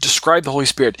best describe the Holy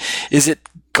Spirit. Is it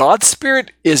God's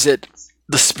Spirit? Is it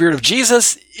the Spirit of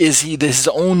Jesus? Is he his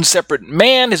own separate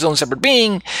man, his own separate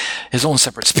being, his own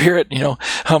separate spirit?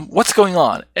 What's going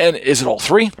on? And is it all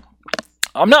three?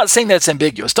 I'm not saying that's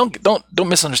ambiguous. Don't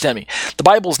misunderstand me. The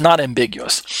Bible's not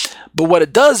ambiguous. But what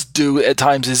it does do at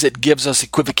times is it gives us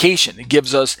equivocation. It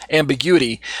gives us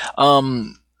ambiguity.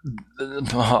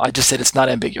 I just said it's not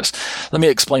ambiguous. Let me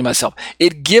explain myself.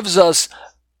 It gives us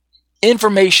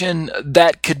information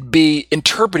that could be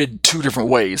interpreted two different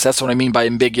ways. That's what I mean by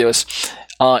ambiguous.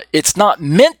 It's not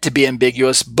meant to be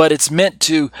ambiguous, but it's meant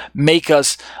to make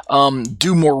us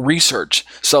do more research.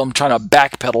 So I'm trying to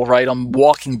backpedal, right? I'm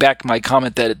walking back my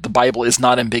comment that the Bible is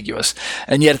not ambiguous,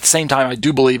 and yet at the same time, I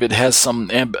do believe it has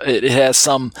some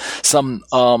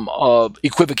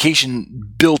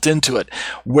equivocation built into it,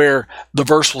 where the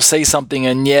verse will say something,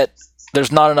 and yet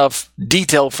there's not enough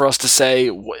detail for us to say,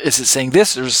 is it saying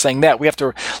this or is it saying that? We have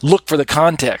to look for the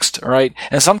context, all right?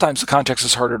 And sometimes the context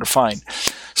is harder to find.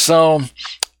 So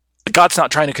God's not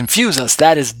trying to confuse us.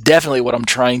 That is definitely what I'm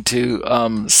trying to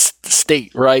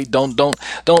state, right? Don't.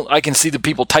 I can see the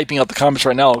people typing out the comments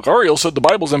right now. Like, Ariel said the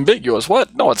Bible's ambiguous.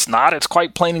 What? No, it's not. It's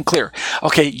quite plain and clear.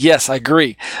 Okay, yes, I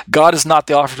agree. God is not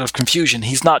the author of confusion.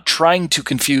 He's not trying to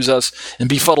confuse us and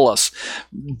befuddle us.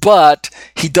 But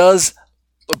he does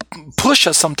push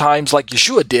us sometimes, like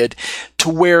Yeshua did, to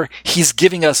where he's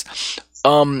giving us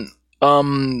how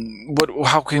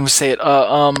can we say it?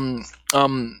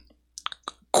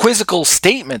 Quizzical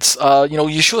statements.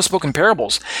 Yeshua spoke in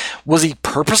parables. Was he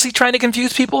purposely trying to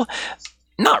confuse people?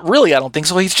 Not really, I don't think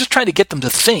so. He's just trying to get them to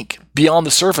think beyond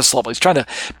the surface level. He's trying to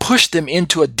push them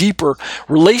into a deeper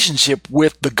relationship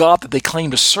with the God that they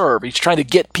claim to serve. He's trying to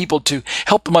get people to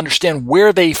help them understand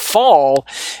where they fall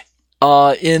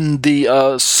in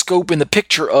the scope, in the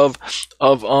picture of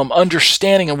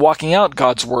understanding and walking out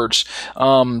God's words.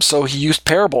 So he used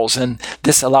parables, and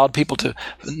this allowed people to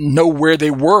know where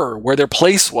they were, where their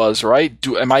place was, right?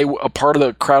 Am I a part of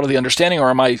the crowd of the understanding,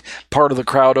 or am I part of the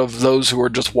crowd of those who are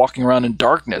just walking around in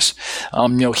darkness?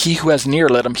 He who has an ear,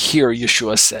 let him hear,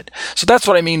 Yeshua said. So that's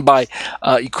what I mean by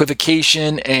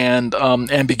equivocation and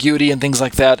ambiguity and things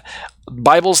like that.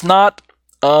 Bible's not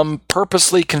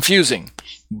purposely confusing.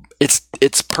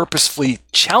 It's purposefully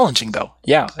challenging, though.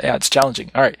 Yeah, it's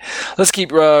challenging. All right, let's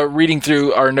keep reading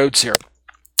through our notes here.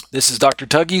 This is Dr.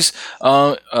 Tuggy's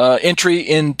entry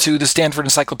into the Stanford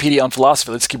Encyclopedia on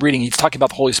Philosophy. Let's keep reading. He's talking about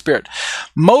the Holy Spirit.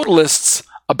 Modalists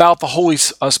about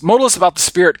the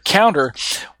Spirit counter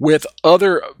with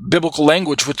other biblical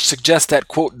language which suggests that,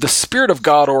 quote, the Spirit of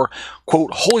God, or,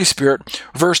 quote, Holy Spirit,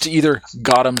 refers to either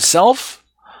God himself,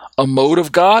 a mode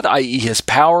of God, i.e. his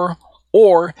power,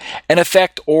 or an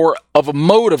effect or of a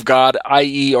mode of God,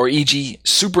 i.e. or e.g.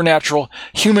 supernatural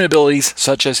human abilities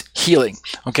such as healing.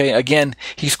 Okay, again,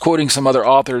 he's quoting some other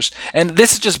authors, and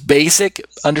this is just basic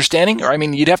understanding, or I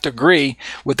mean, you'd have to agree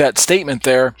with that statement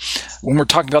there when we're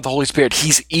talking about the Holy Spirit.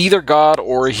 He's either God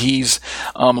or he's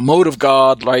a mode of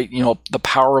God, right? You know, the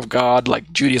power of God,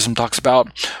 like Judaism talks about,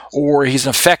 or he's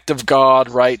an effect of God,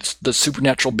 right? The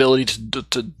supernatural ability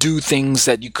to do things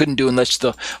that you couldn't do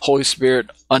until the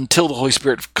Holy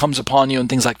Spirit comes upon you and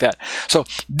things like that. So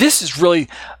this is really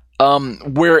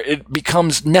where it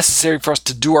becomes necessary for us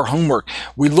to do our homework.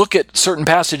 We look at certain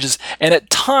passages, and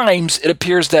at times it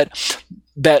appears that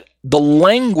the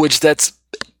language that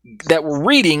we're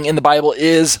reading in the Bible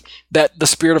is that the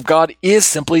Spirit of God is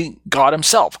simply God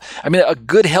himself. I mean, a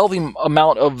good, healthy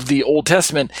amount of the Old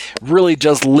Testament really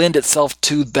does lend itself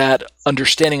to that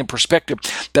understanding and perspective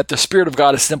that the Spirit of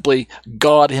God is simply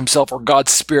God himself, or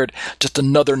God's Spirit, just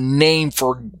another name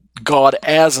for God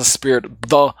as a Spirit,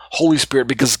 the Holy Spirit,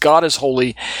 because God is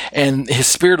holy and his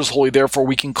Spirit is holy. Therefore,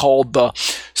 we can call the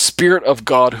Spirit of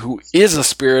God, who is a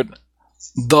Spirit,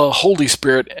 the Holy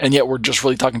Spirit, and yet we're just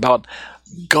really talking about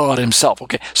God himself.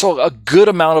 Okay, so a good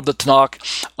amount of the Tanakh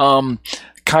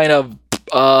kind of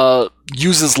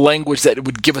uses language that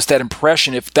would give us that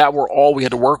impression if that were all we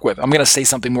had to work with. I'm going to say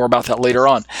something more about that later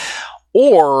on.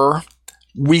 Or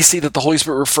we see that the Holy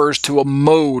Spirit refers to a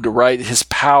mode, right? His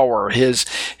power, his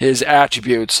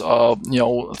attributes,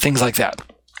 things like that.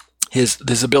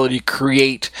 His ability to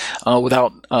create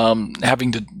without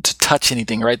having to touch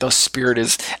anything, right? The Spirit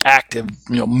is active,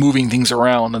 moving things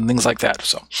around and things like that.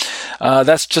 So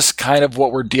that's just kind of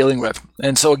what we're dealing with.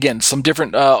 And so again, some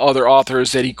different other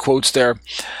authors that he quotes there.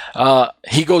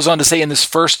 He goes on to say in this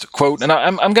first quote, and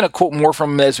I'm going to quote more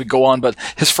from him as we go on, but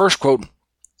his first quote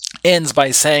ends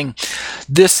by saying,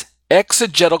 "This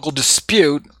exegetical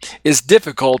dispute is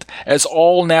difficult, as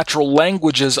all natural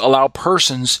languages allow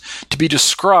persons to be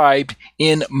described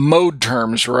in mode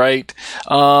terms," right?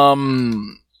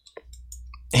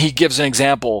 He gives an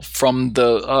example from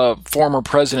the former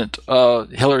president,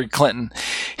 Hillary Clinton.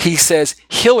 He says,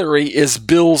 Hillary is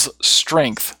Bill's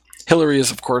strength. Hillary is,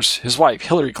 of course, his wife,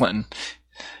 Hillary Clinton.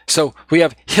 So we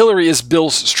have Hillary is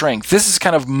Bill's strength. This is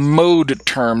kind of mode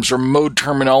terms or mode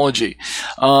terminology.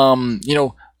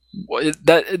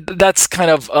 That's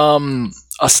kind of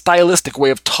a stylistic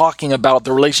way of talking about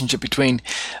the relationship between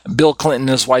Bill Clinton and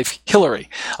his wife Hillary.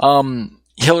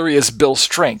 Hillary is Bill's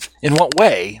strength. In what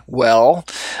way? Well,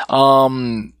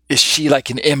 is she like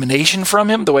an emanation from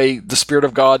him, the way the Spirit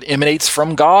of God emanates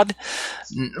from God?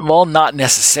 Well, not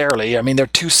necessarily. I mean, they're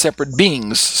two separate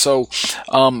beings. So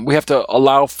we have to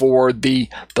allow for the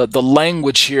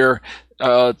language here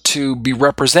to be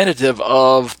representative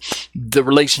of the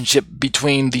relationship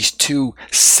between these two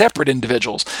separate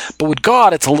individuals. But with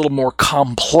God, it's a little more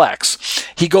complex.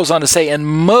 He goes on to say, and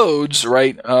modes,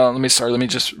 right? Let me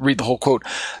just read the whole quote.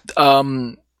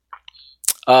 The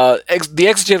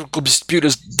exegetical dispute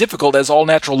is difficult, as all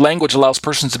natural language allows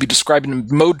persons to be described in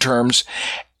mode terms,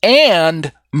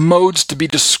 and modes to be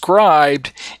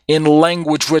described in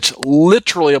language which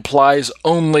literally applies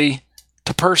only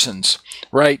to persons,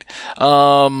 right?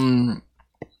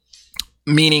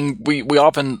 Meaning we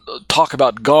often talk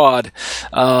about God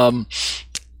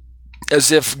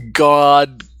as if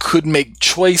God could make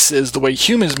choices the way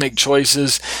humans make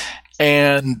choices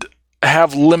and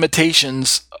have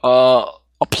limitations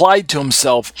applied to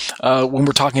himself when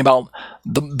we're talking about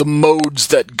the modes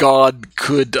that God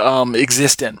could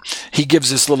exist in. He gives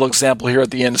this little example here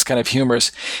at the end. It's kind of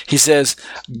humorous. He says,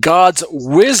 God's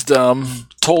wisdom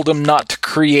told him not to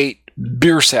create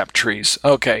beer sap trees.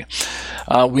 Okay.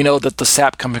 We know that the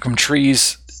sap coming from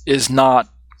trees is not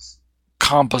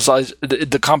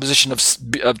the composition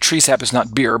of tree sap is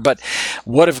not beer. But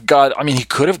what if God, he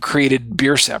could have created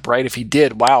beer sap, right? If he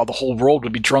did, wow, the whole world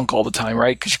would be drunk all the time,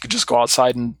 right? Because you could just go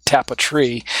outside and tap a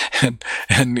tree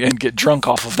and get drunk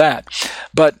off of that.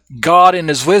 But God in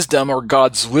his wisdom, or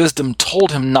God's wisdom,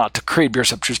 told him not to create beer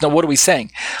sap trees. Now, what are we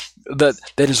saying? that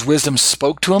his wisdom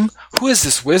spoke to him. Who is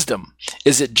this wisdom?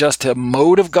 Is it just a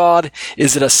mode of God?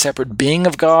 Is it a separate being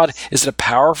of God? Is it a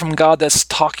power from God that's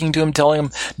talking to him, telling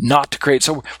him not to create?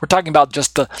 So we're talking about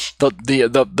just the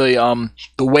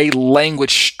way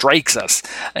language strikes us.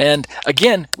 And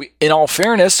again, in all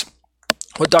fairness,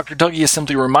 what Dr. Tuggy is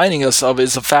simply reminding us of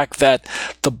is the fact that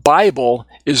the Bible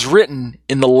is written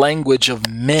in the language of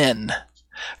men.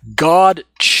 God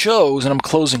chose, and I'm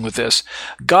closing with this,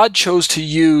 God chose to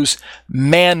use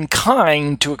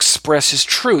mankind to express his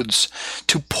truths,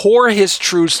 to pour his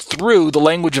truths through the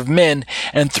language of men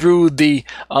and through the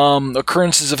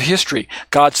occurrences of history.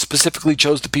 God specifically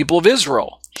chose the people of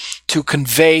Israel to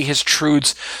convey his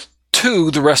truths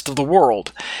to the rest of the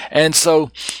world. And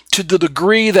so to the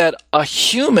degree that a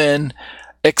human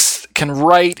can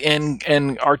write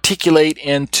and articulate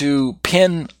and to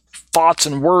pen thoughts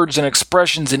and words and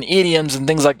expressions and idioms and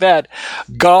things like that,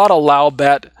 God allowed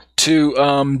that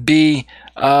to be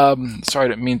sorry, I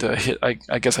didn't mean to hit, I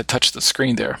guess I touched the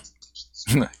screen there.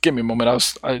 Give me a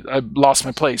moment, I lost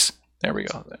my place. There we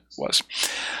go. That was.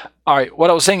 All right.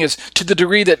 What I was saying is, to the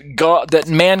degree that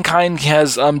mankind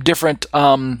has different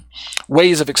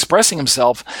ways of expressing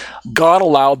himself, God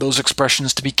allowed those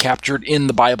expressions to be captured in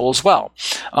the Bible as well.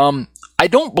 I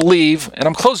don't believe, and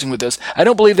I'm closing with this, I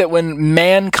don't believe that when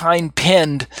mankind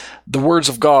penned the words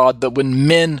of God, that when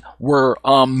men were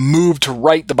moved to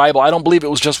write the Bible, I don't believe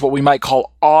it was just what we might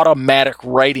call automatic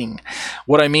writing.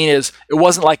 What I mean is, it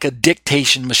wasn't like a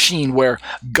dictation machine where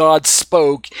God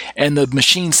spoke and the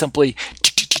machine simply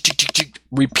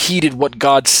repeated what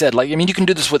God said. Like, I mean, you can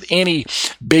do this with any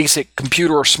basic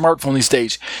computer or smartphone these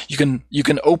days. You can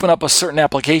open up a certain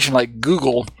application like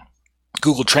Google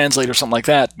Translate or something like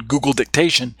that, Google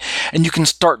Dictation, and you can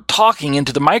start talking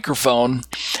into the microphone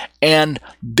and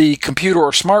the computer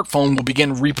or smartphone will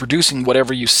begin reproducing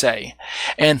whatever you say.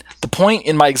 And the point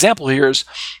in my example here is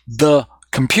the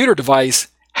computer device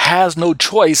has no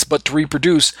choice but to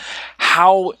reproduce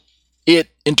how it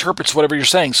interprets whatever you're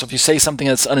saying. So if you say something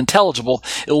that's unintelligible,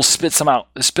 it will spit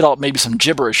out maybe some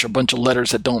gibberish, a bunch of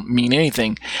letters that don't mean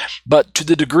anything. But to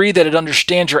the degree that it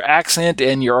understands your accent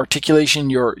and your articulation,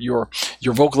 your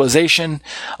vocalization,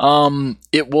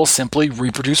 it will simply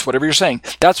reproduce whatever you're saying.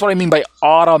 That's what I mean by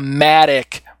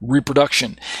automatic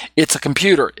reproduction. It's a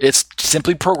computer. It's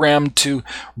simply programmed to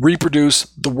reproduce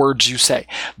the words you say.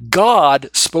 God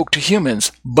spoke to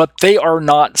humans, but they are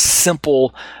not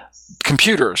simple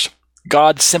computers.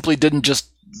 God simply didn't just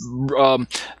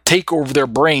take over their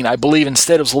brain. I believe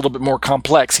instead it was a little bit more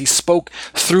complex. He spoke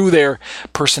through their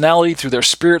personality, through their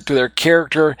spirit, through their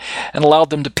character, and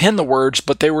allowed them to pen the words,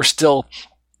 but they were still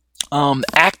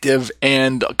active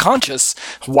and conscious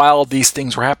while these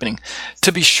things were happening.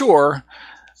 To be sure,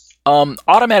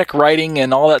 automatic writing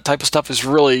and all that type of stuff is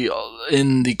really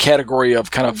in the category of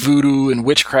kind of voodoo and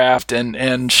witchcraft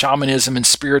and shamanism and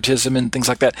spiritism and things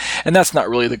like that. And that's not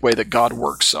really the way that God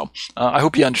works. So I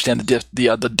hope you understand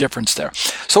the difference there.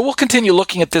 So we'll continue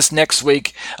looking at this next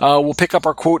week. We'll pick up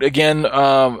our quote again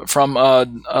from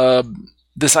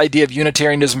this idea of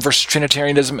Unitarianism versus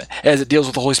Trinitarianism as it deals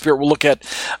with the Holy Spirit. We'll look at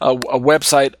a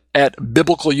website at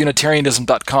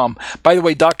biblicalunitarianism.com. By the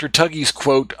way, Dr. Tuggy's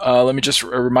quote, let me just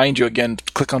remind you again,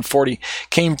 click on 40,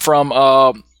 came from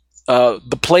the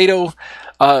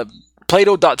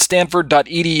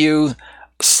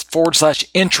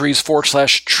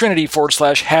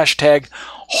plato.stanford.edu/entries/Trinity/#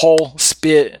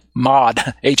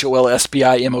 HOLSPIMOD,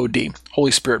 HOLSPIMOD,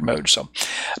 Holy Spirit Mode. So,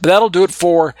 but that'll do it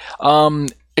for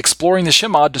exploring the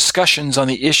Shema, discussions on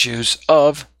the issues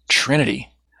of Trinity.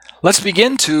 Let's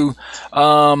begin to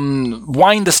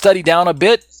wind the study down a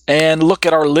bit and look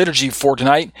at our liturgy for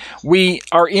tonight. We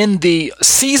are in the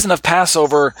season of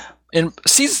Passover.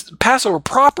 Passover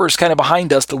proper is kind of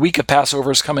behind us. The week of Passover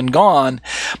has come and gone,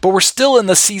 but we're still in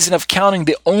the season of counting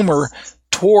the Omer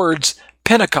towards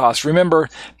Pentecost. Remember,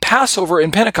 Passover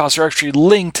and Pentecost are actually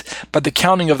linked by the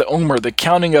counting of the Omer, the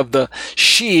counting of the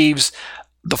sheaves,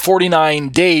 the 49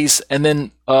 days, and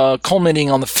then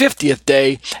culminating on the 50th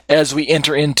day as we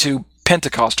enter into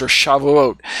Pentecost or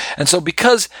Shavuot. And so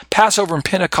because Passover and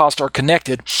Pentecost are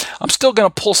connected, I'm still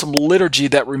going to pull some liturgy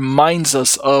that reminds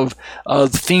us of the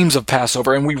themes of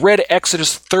Passover. And we read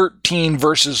Exodus 13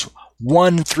 verses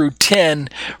 1 through 10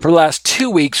 for the last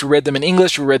 2 weeks. We read them in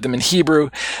English, we read them in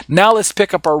Hebrew. Now let's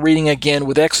pick up our reading again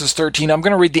with Exodus 13. I'm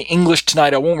going to read the English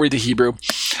tonight. I won't read the Hebrew,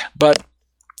 but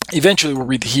eventually we'll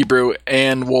read the Hebrew,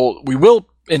 and we will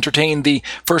entertain the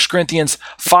 1 Corinthians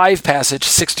 5 passage,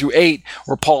 6 through 8,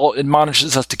 where Paul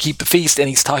admonishes us to keep the feast, and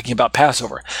he's talking about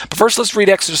Passover. But first, let's read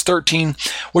Exodus 13.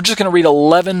 We're just going to read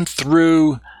 11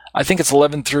 through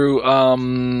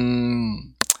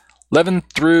 11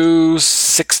 through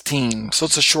 16. So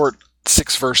it's a short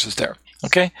 6 verses there.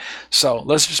 Okay, so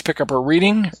let's just pick up our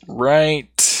reading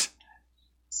right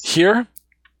here.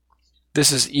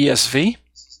 This is ESV.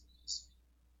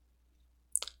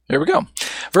 There we go.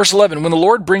 Verse 11, when the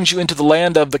Lord brings you into the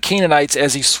land of the Canaanites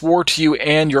as he swore to you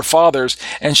and your fathers,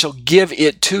 and shall give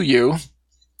it to you.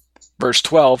 Verse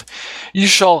 12, you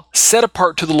shall set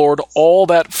apart to the Lord all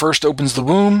that first opens the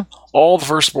womb, all the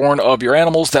firstborn of your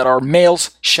animals that are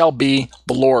males shall be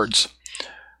the Lord's.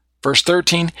 Verse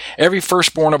 13, every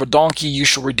firstborn of a donkey you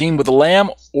shall redeem with a lamb,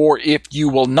 or if you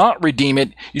will not redeem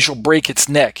it, you shall break its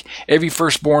neck. Every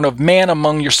firstborn of man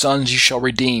among your sons you shall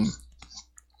redeem.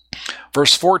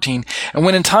 Verse 14, and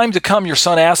when in time to come your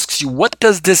son asks you, what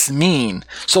does this mean?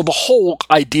 So the whole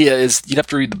idea is, you'd have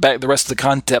to read the rest of the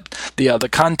context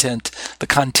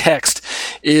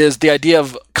is the idea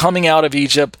of coming out of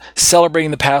Egypt,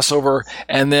 celebrating the Passover,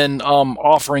 and then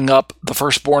offering up the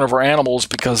firstborn of our animals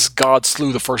because God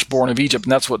slew the firstborn of Egypt.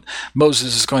 And that's what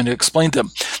Moses is going to explain to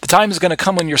them. The time is going to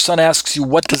come when your son asks you,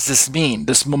 what does this mean?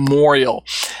 This memorial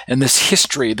and this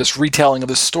history, this retelling of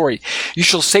this story. You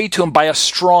shall say to him, by a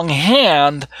strong hand,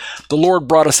 the Lord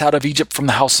brought us out of Egypt from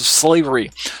the house of slavery.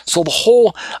 So the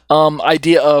whole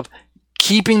idea of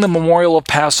keeping the memorial of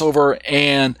Passover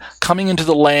and coming into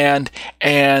the land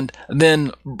and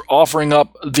then offering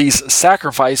up these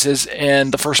sacrifices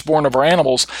and the firstborn of our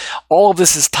animals, all of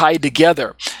this is tied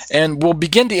together. And we'll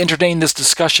begin to entertain this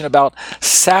discussion about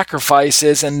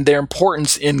sacrifices and their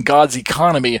importance in God's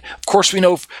economy. Of course, we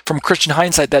know from Christian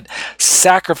hindsight that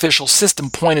sacrificial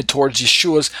system pointed towards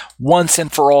Yeshua's once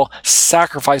and for all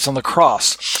sacrifice on the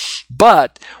cross.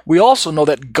 But we also know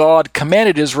that God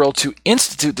commanded Israel to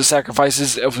institute the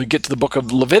sacrifices as we get to the book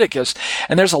of Leviticus,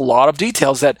 and there's a lot of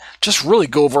details that just really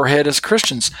go over our head as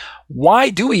Christians. Why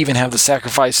do we even have the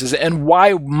sacrifices, and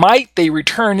why might they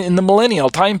return in the millennial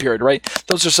time period, right?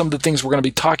 Those are some of the things we're going to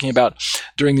be talking about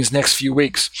during these next few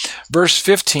weeks. Verse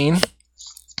 15,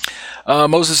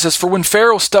 Moses says, for when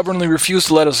Pharaoh stubbornly refused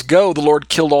to let us go, the Lord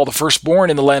killed all the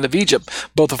firstborn in the land of Egypt,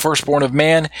 both the firstborn of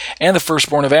man and the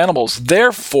firstborn of animals.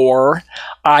 Therefore,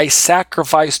 I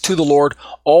sacrifice to the Lord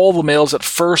all the males that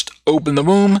first open the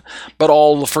womb, but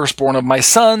all the firstborn of my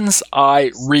sons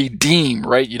I redeem,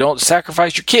 right? You don't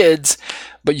sacrifice your kids,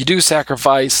 but you do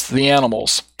sacrifice the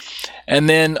animals. And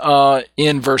then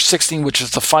in verse 16, which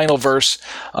is the final verse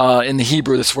in the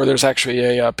Hebrew, that's where there's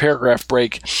actually a paragraph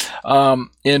break.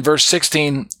 In verse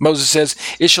 16, Moses says,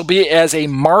 it shall be as a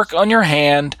mark on your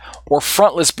hand or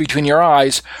frontlets between your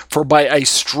eyes, for by a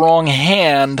strong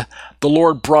hand the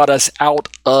Lord brought us out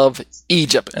of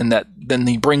Egypt. And that then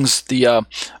he brings the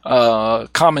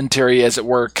commentary, as it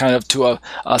were, kind of to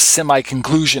a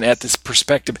semi-conclusion at this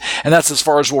perspective. And that's as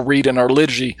far as we'll read in our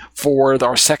liturgy for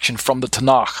our section from the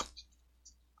Tanakh.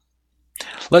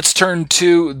 Let's turn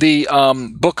to the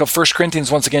book of 1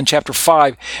 Corinthians, once again, chapter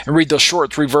 5, and read those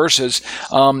short 3 verses.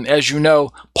 As you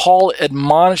know, Paul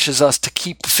admonishes us to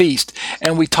keep the feast,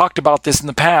 and we talked about this in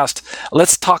the past.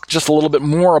 Let's talk just a little bit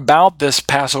more about this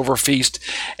Passover feast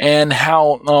and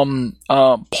how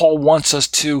Paul wants us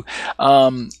to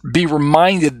be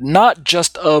reminded not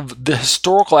just of the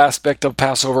historical aspect of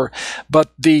Passover,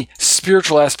 but the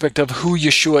spiritual aspect of who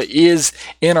Yeshua is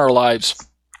in our lives.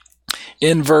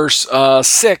 In verse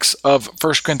 6 of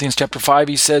 1 Corinthians chapter 5,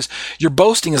 he says, your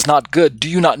boasting is not good. Do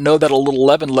you not know that a little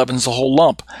leaven leavens the whole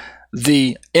lump?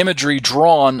 The imagery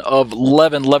drawn of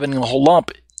leaven leavening the whole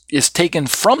lump is taken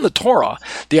from the Torah.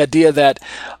 The idea that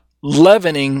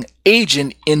leavening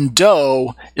agent in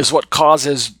dough is what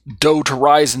causes dough to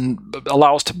rise and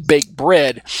allows to bake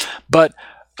bread. But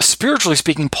spiritually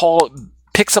speaking, Paul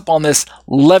picks up on this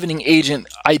leavening agent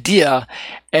idea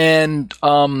and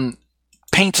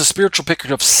paints a spiritual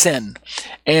picture of sin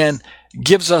and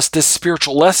gives us this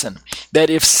spiritual lesson that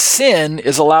if sin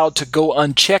is allowed to go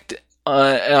unchecked,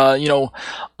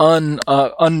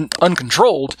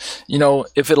 uncontrolled,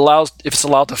 if it's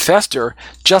allowed to fester,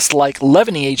 just like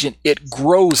leavening agent, it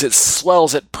grows, it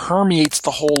swells, it permeates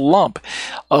the whole lump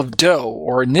of dough,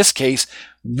 or in this case,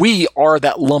 we are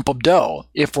that lump of dough.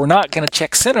 If we're not going to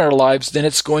check sin in our lives, then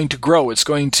it's going to grow. It's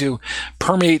going to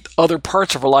permeate other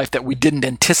parts of our life that we didn't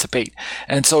anticipate.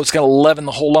 And so it's going to leaven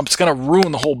the whole lump. It's going to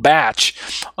ruin the whole batch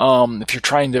if you're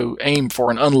trying to aim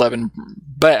for an unleavened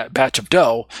batch of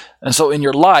dough. And so in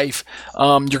your life,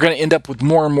 you're going to end up with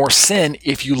more and more sin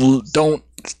if you don't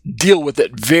deal with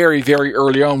it very, very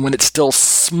early on when it's still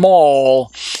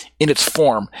small in its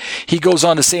form. He goes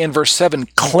on to say in verse 7,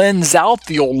 cleanse out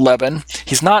the old leaven.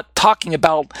 He's not talking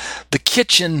about the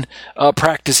kitchen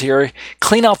practice here.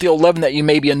 Clean out the old leaven that you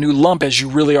may be a new lump as you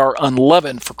really are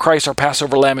unleavened. For Christ, our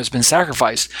Passover lamb, has been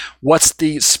sacrificed. What's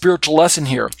the spiritual lesson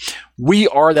here? We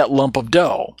are that lump of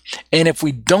dough. And if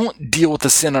we don't deal with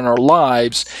the sin in our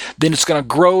lives, then it's going to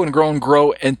grow and grow and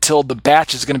grow until the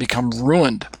batch is going to become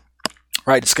ruined.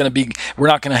 Right? We're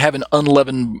not going to have an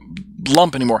unleavened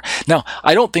lump anymore. Now,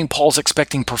 I don't think Paul's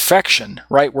expecting perfection,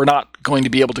 right? We're not going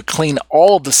to be able to clean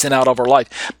all of the sin out of our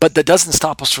life, but that doesn't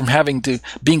stop us from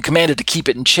being commanded to keep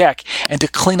it in check and to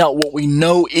clean out what we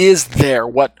know is there,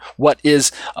 what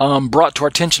is brought to our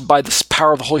attention by the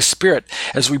power of the Holy Spirit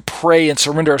as we pray and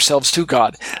surrender ourselves to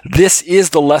God. This is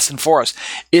the lesson for us.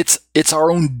 It's our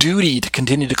own duty to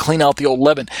continue to clean out the old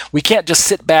leaven. We can't just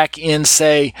sit back in,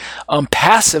 say,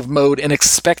 passive mode and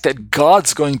expect that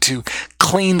God's going to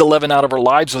clean the leaven out of our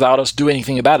lives without us doing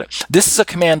anything about it. This is a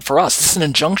command for us. This is an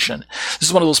injunction. This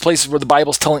is one of those places where the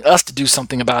Bible's telling us to do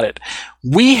something about it.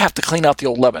 We have to clean out the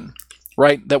old leaven,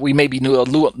 right? That we may be new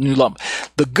lump.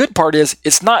 The good part is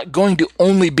it's not going to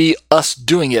only be us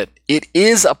doing it. It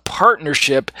is a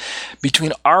partnership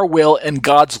between our will and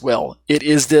God's will. It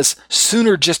is this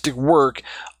synergistic work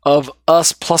of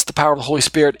us plus the power of the Holy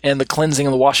Spirit and the cleansing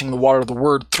and the washing of the water of the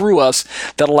Word through us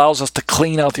that allows us to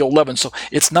clean out the old leaven. So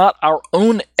it's not our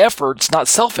own effort, it's not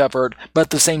self-effort, but at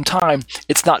the same time,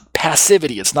 it's not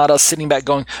passivity. It's not us sitting back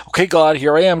going, okay, God,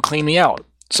 here I am, clean me out.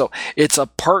 So it's a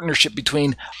partnership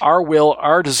between our will,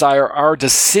 our desire, our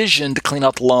decision to clean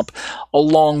out the lump,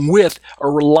 along with a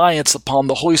reliance upon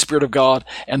the Holy Spirit of God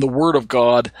and the Word of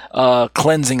God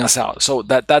cleansing us out. So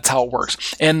that's how it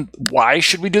works. And why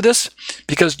should we do this?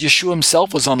 Because Yeshua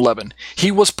himself was unleavened.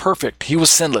 He was perfect. He was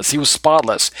sinless. He was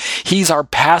spotless. He's our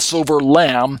Passover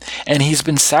lamb, and he's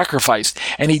been sacrificed.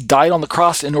 And he died on the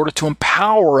cross in order to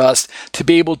empower us to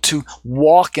be able to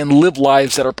walk and live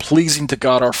lives that are pleasing to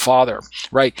God our Father.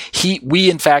 Right? We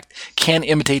in fact can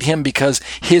imitate him because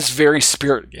his very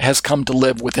spirit has come to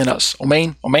live within us.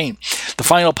 Amen. Amen. The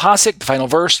final pasuk, the final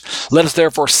verse, let us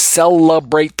therefore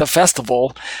celebrate the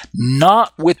festival,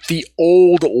 not with the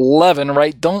old leaven,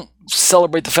 right? Don't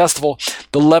celebrate the festival,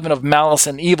 the leaven of malice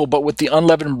and evil, but with the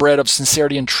unleavened bread of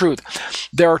sincerity and truth.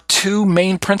 There are two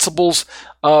main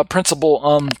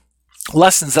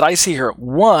lessons that I see here.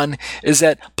 One is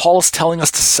that Paul is telling us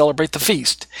to celebrate the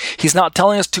feast. He's not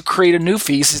telling us to create a new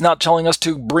feast. He's not telling us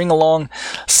to bring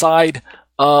alongside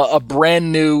a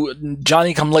brand new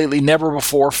Johnny-come-lately,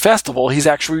 never-before festival. He's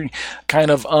actually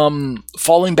kind of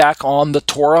falling back on the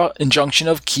Torah injunction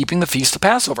of keeping the feast of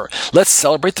Passover. Let's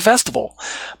celebrate the festival.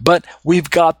 But we've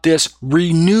got this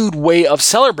renewed way of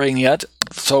celebrating it.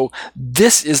 So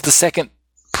this is the second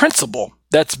principle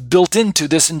that's built into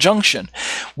this injunction.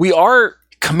 We are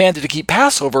commanded to keep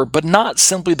Passover, but not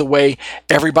simply the way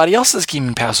everybody else is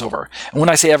keeping Passover. And when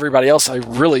I say everybody else, I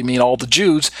really mean all the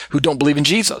Jews who don't believe in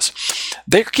Jesus.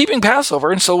 They're keeping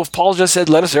Passover, and so if Paul just said,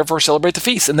 let us therefore celebrate the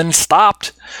feast, and then he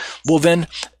stopped, well then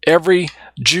every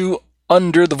Jew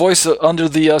under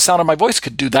the sound of my voice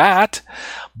could do that.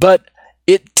 But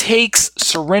it takes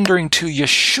surrendering to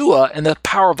Yeshua and the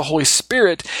power of the Holy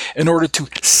Spirit in order to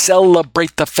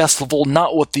celebrate the festival,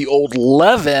 not with the old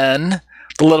leaven,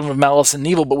 the leaven of malice and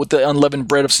evil, but with the unleavened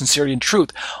bread of sincerity and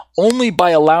truth. Only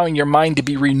by allowing your mind to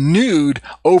be renewed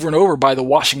over and over by the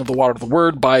washing of the water of the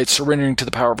Word, by surrendering to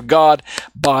the power of God,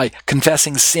 by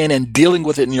confessing sin and dealing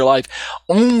with it in your life,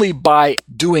 only by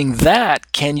doing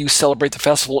that can you celebrate the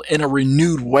festival in a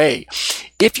renewed way.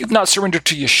 If you've not surrendered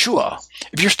to Yeshua,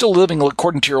 if you're still living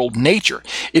according to your old nature,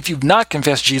 if you've not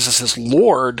confessed Jesus as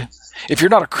Lord, if you're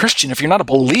not a Christian, if you're not a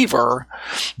believer,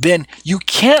 then you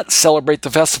can't celebrate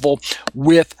the festival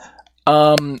with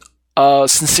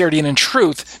sincerity and in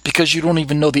truth because you don't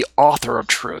even know the author of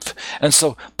truth. And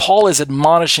so Paul is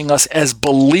admonishing us as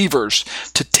believers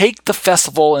to take the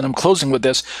festival, and I'm closing with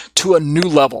this, to a new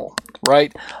level,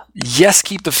 right? Yes,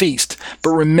 keep the feast, but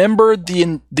remember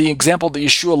the example that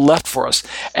Yeshua left for us.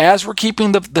 As we're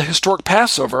keeping the historic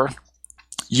Passover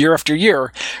year after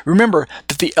year, remember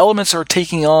that the elements are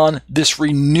taking on this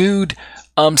renewed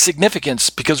significance,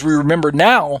 because we remember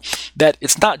now that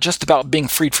it's not just about being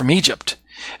freed from Egypt.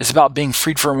 It's about being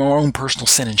freed from our own personal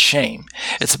sin and shame.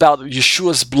 It's about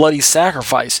Yeshua's bloody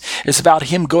sacrifice. It's about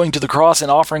him going to the cross and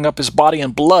offering up his body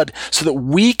and blood so that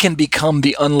we can become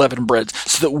the unleavened bread,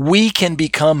 so that we can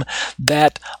become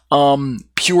that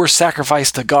pure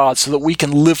sacrifice to God so that we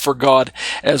can live for God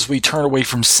as we turn away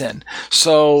from sin.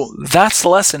 So that's the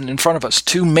lesson in front of us.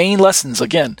 Two main lessons,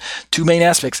 again, two main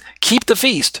aspects. Keep the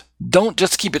feast. Don't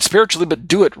just keep it spiritually, but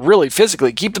do it really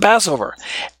physically. Keep the Passover.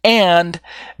 And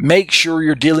make sure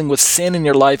you're dealing with sin in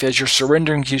your life as you're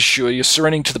surrendering to Yeshua. You're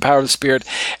surrendering to the power of the Spirit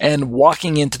and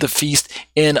walking into the feast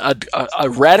in a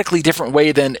radically different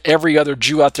way than every other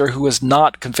Jew out there who has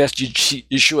not confessed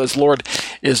Yeshua as Lord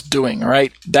is doing. All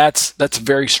right? That's a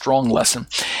very strong lesson.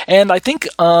 And I think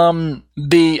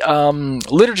the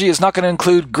liturgy is not going to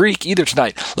include Greek either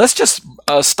tonight. Let's just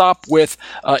stop with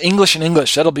English and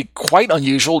English. That'll be quite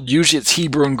unusual. Usually it's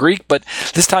Hebrew and Greek, but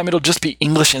this time it'll just be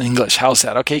English and English. How's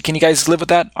that? Okay, can you guys live with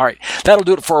that? All right, that'll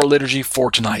do it for our liturgy for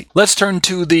tonight. Let's turn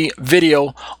to the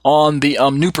video on the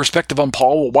new perspective on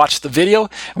Paul. We'll watch the video,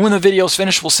 and when the video's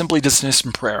finished, we'll simply dismiss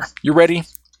in prayer. You ready?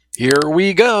 Here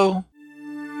we go.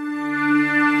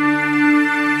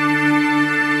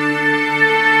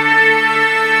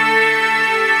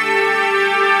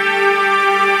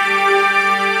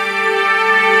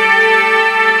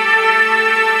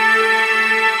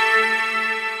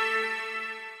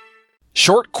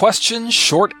 Short Questions,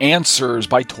 Short Answers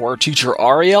by Torah teacher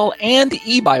Ariel and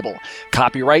eBible.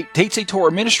 Copyright Tetzei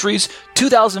Torah Ministries,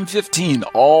 2015.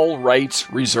 All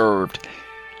rights reserved.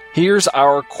 Here's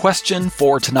our question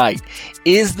for tonight.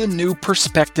 Is the new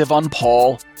perspective on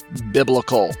Paul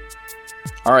biblical?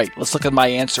 All right, let's look at my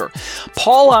answer.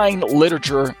 Pauline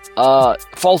literature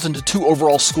falls into two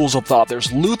overall schools of thought.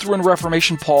 There's Lutheran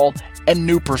Reformation Paul and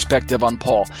New Perspective on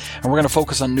Paul. And we're going to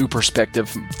focus on New Perspective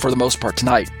for the most part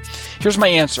tonight. Here's my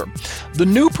answer. The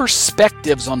new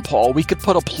perspectives on Paul, we could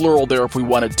put a plural there if we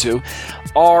wanted to,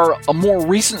 are a more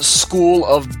recent school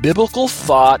of biblical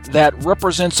thought that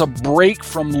represents a break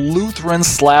from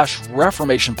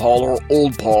Lutheran/Reformation Paul or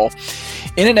Old Paul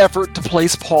in an effort to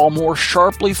place Paul more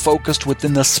sharply focused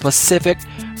within the specific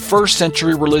first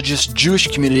century religious Jewish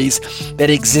communities that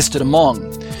existed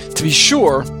among. To be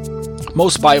sure,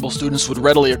 most Bible students would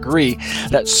readily agree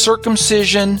that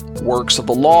circumcision, works of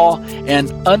the law,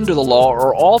 and under the law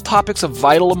are all topics of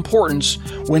vital importance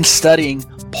when studying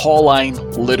Pauline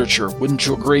literature. Wouldn't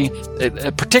you agree?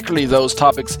 Particularly those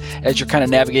topics as you're kind of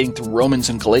navigating through Romans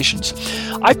and Galatians.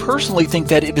 I personally think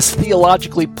that it is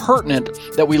theologically pertinent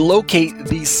that we locate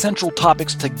these central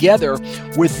topics together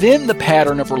within the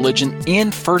pattern of religion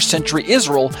in first century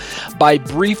Israel by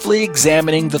briefly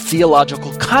examining the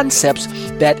theological concepts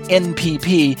that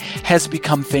NPP has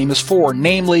become famous for,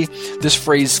 namely this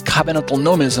phrase covenantal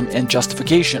nomism and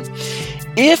justification.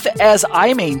 If, as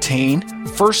I maintain,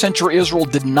 first century Israel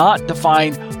did not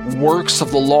define works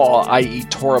of the law, i.e.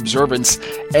 Torah observance,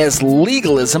 as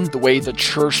legalism, the way the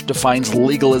church defines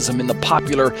legalism in the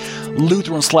popular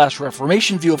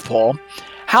Lutheran/Reformation view of Paul,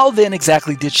 how then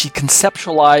exactly did she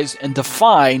conceptualize and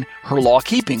define her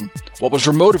law-keeping? What was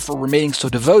her motive for remaining so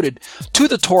devoted to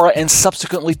the Torah and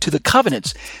subsequently to the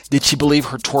covenants? Did she believe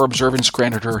her Torah observance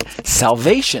granted her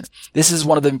salvation? This is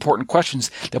one of the important questions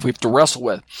that we have to wrestle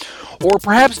with. Or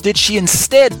perhaps did she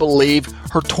instead believe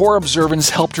her Torah observance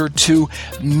helped her to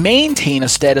maintain a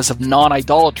status of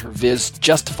non-idolater, viz.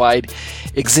 Justified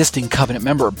existing covenant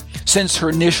member, since her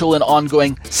initial and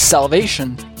ongoing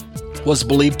salvation was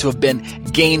believed to have been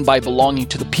gained by belonging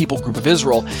to the people group of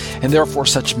Israel, and therefore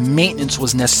such maintenance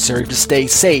was necessary to stay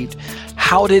saved.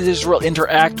 How did Israel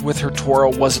interact with her Torah?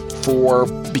 Was it for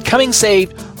becoming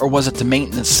saved, or was it to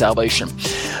maintenance salvation?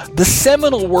 The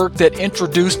seminal work that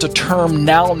introduced a term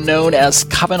now known as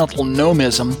covenantal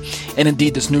nomism, and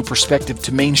indeed this new perspective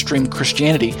to mainstream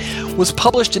Christianity, was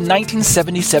published in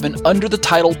 1977 under the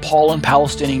title Paul and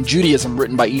Palestinian Judaism,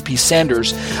 written by E.P.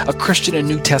 Sanders, a Christian and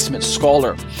New Testament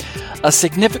scholar. A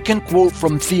significant quote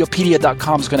from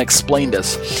Theopedia.com is going to explain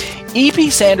this.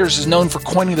 E.P. Sanders is known for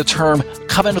coining the term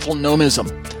covenantal nomism.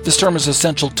 This term is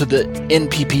essential to the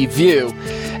NPP view,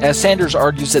 as Sanders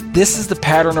argues that this is the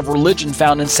pattern of religion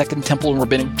found in Second Temple and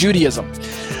Rabbinic Judaism.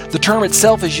 The term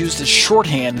itself is used as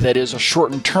shorthand, that is, a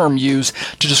shortened term used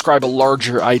to describe a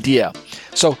larger idea.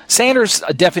 So Sanders'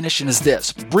 definition is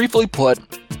this. Briefly put,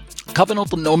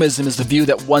 covenantal nomism is the view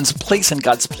that one's place in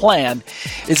God's plan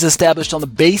is established on the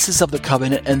basis of the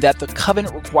covenant, and that the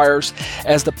covenant requires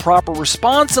as the proper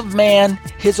response of man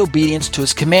his obedience to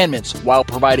his commandments, while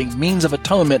providing means of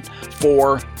atonement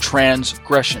for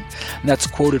transgression. And that's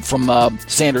quoted from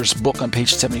Sanders' book on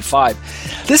page 75.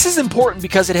 This is important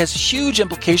because it has huge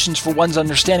implications for one's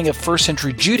understanding of first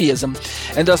century Judaism,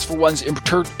 and thus for one's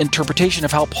interpretation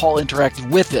of how Paul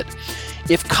interacted with it.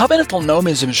 If covenantal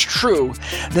nomism is true,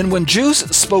 then when Jews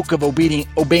spoke of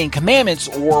obeying commandments,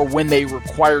 or when they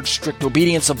required strict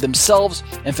obedience of themselves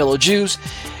and fellow Jews,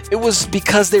 it was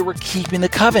because they were keeping the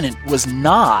covenant. It was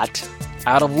not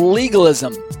out of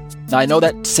legalism. Now, I know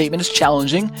that statement is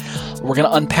challenging. We're going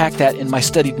to unpack that in my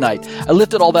study tonight. I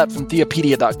lifted all that from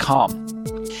Theopedia.com.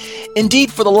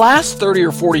 Indeed, for the last 30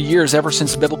 or 40 years, ever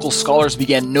since biblical scholars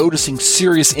began noticing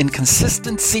serious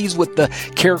inconsistencies with the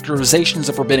characterizations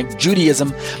of Rabbinic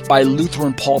Judaism by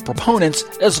Lutheran Paul proponents,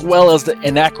 as well as the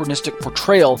anachronistic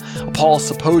portrayal of Paul's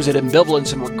supposed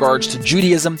ambivalence in regards to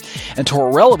Judaism and to her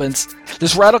relevance,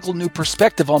 this radical new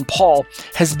perspective on Paul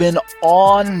has been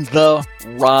on the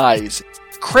rise.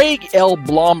 Craig L.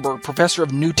 Blomberg, professor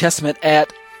of New Testament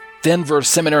at Denver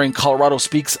Seminary in Colorado,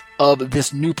 speaks of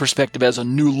this new perspective as a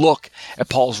new look at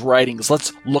Paul's writings.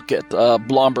 Let's look at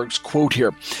Blomberg's quote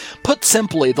here. Put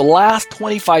simply, the last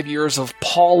 25 years of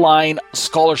Pauline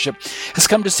scholarship has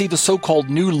come to see the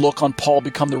so-called new look on Paul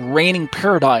become the reigning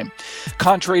paradigm.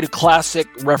 Contrary to classic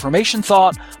Reformation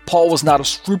thought, Paul was not a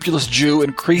scrupulous Jew,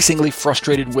 increasingly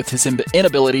frustrated with his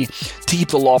inability to keep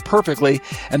the law perfectly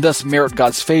and thus merit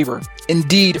God's favor.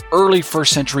 Indeed, early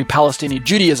first century Palestinian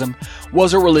Judaism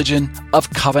was a religion of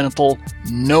covenantal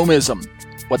nomism.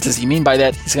 What does he mean by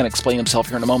that? He's going to explain himself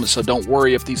here in a moment, so don't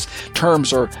worry if these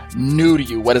terms are new to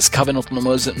you. What is covenantal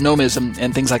nomism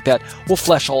and things like that? We'll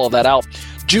flesh all of that out.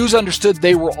 Jews understood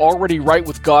they were already right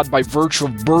with God by virtue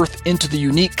of birth into the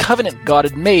unique covenant God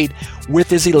had made with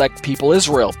his elect people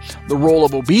Israel. The role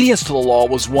of obedience to the law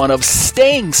was one of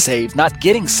staying saved, not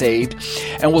getting saved,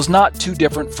 and was not too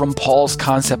different from Paul's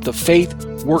concept of faith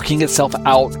working itself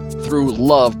out through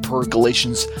love per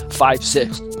Galatians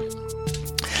 5:6.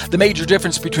 The major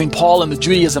difference between Paul and the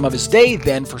Judaism of his day,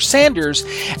 then, for Sanders,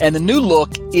 and the new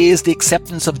look is the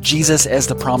acceptance of Jesus as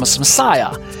the promised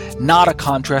Messiah, not a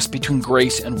contrast between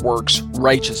grace and works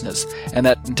righteousness. And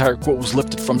that entire quote was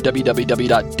lifted from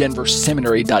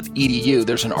www.denverseminary.edu.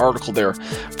 There's an article there.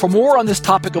 For more on this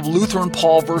topic of Lutheran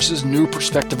Paul versus new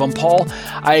perspective on Paul,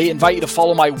 I invite you to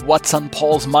follow my What's on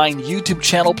Paul's Mind YouTube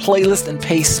channel playlist and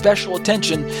pay special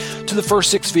attention to the first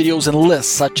 6 videos and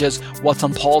lists, such as What's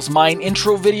on Paul's Mind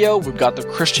intro video. We've got the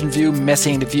Christian view,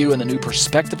 Messianic view, and the new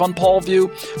perspective on Paul view,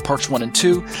 parts 1 and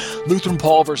 2. Lutheran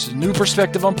Paul versus new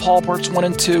perspective on Paul, parts 1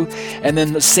 and 2. And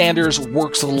then the Sanders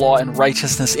works of the law and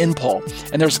righteousness in Paul.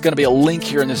 And there's going to be a link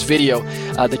here in this video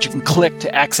that you can click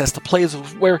to access the plays,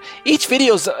 where each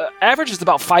video's average is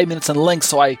about 5 minutes in length,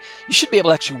 so you should be able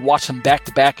to actually watch them back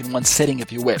to back in one sitting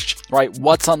if you wish. Right?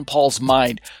 What's on Paul's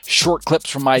Mind? Short clips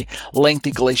from my lengthy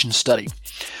Galatians study.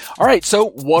 All right,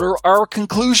 so what are our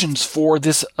conclusions for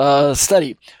this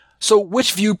study? So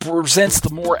which view presents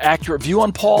the more accurate view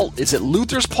on Paul? Is it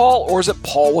Luther's Paul, or is it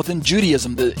Paul within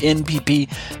Judaism, the NPP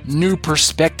new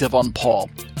perspective on Paul?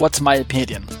 What's my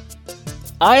opinion?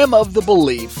 I am of the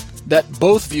belief that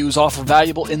both views offer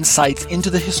valuable insights into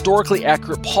the historically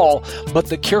accurate Paul, but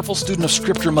the careful student of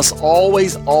Scripture must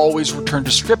always return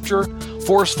to Scripture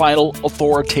for his final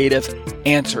authoritative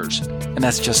answers. And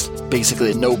that's just basically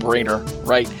a no-brainer,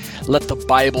 right? Let the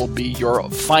Bible be your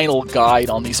final guide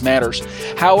on these matters.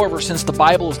 However, since the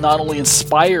Bible is not only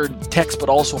inspired text but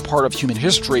also a part of human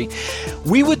history,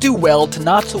 we would do well to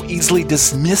not so easily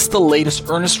dismiss the latest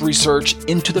earnest research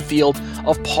into the field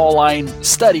of Pauline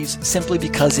studies simply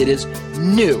because it is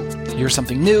new. You hear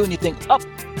something new and you think,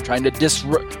 trying to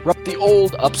disrupt the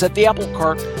old, upset the apple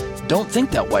cart. Don't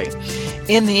think that way.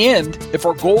 In the end, if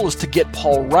our goal is to get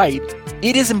Paul right,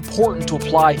 it is important to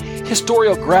apply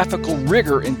historiographical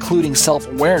rigor, including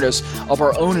self-awareness of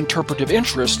our own interpretive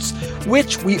interests,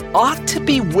 which we ought to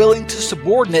be willing to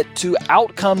subordinate to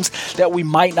outcomes that we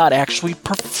might not actually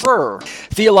prefer.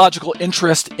 Theological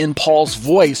interest in Paul's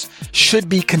voice should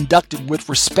be conducted with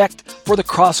respect for the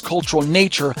cross-cultural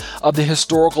nature of the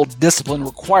historical discipline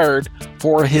required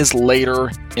for his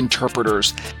later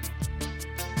interpreters.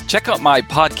 Check out my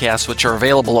podcasts, which are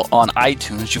available on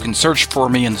iTunes. You can search for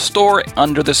me in the store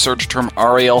under the search term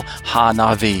Ariel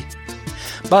Hanavi.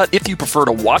 But if you prefer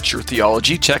to watch your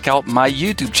theology, check out my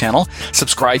YouTube channel,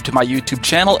 subscribe to my YouTube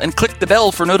channel, and click the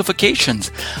bell for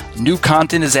notifications. New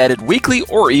content is added weekly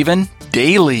or even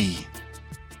daily.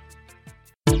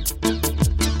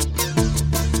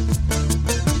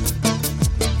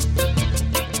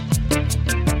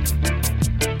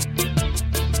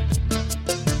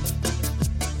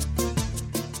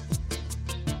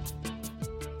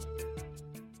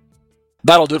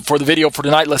 That'll do it for the video for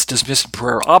tonight. Let's dismiss in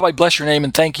prayer. Abba, I bless your name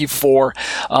and thank you for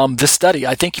this study.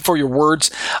 I thank you for your words.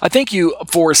 I thank you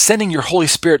for sending your Holy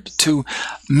Spirit to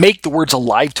make the words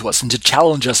alive to us and to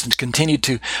challenge us and to continue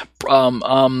to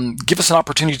give us an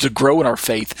opportunity to grow in our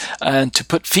faith and to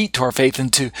put feet to our faith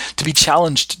and to be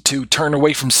challenged to turn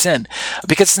away from sin.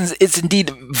 Because it's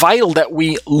indeed vital that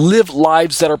we live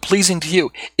lives that are pleasing to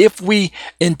you. If we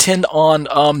intend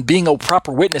on being a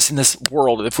proper witness in this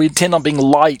world, if we intend on being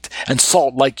light and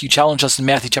salt like you challenge us in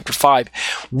Matthew chapter 5,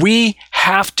 we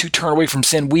have to turn away from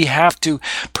sin. We have to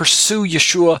pursue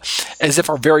Yeshua as if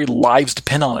our very lives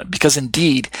depend on it, because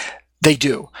indeed they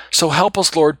do. So help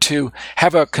us, Lord, to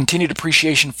have a continued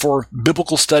appreciation for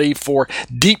biblical study, for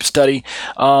deep study.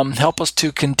 Help us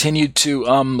to continue to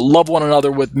love one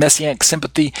another with messianic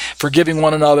sympathy, forgiving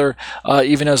one another,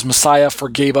 even as Messiah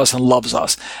forgave us and loves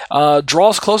us. Draw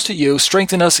us close to you,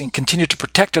 strengthen us, and continue to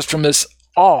protect us from this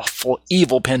awful,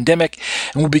 evil pandemic.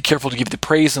 And we'll be careful to give the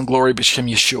praise and glory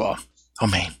b'Shem Yeshua.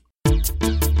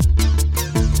 Amen.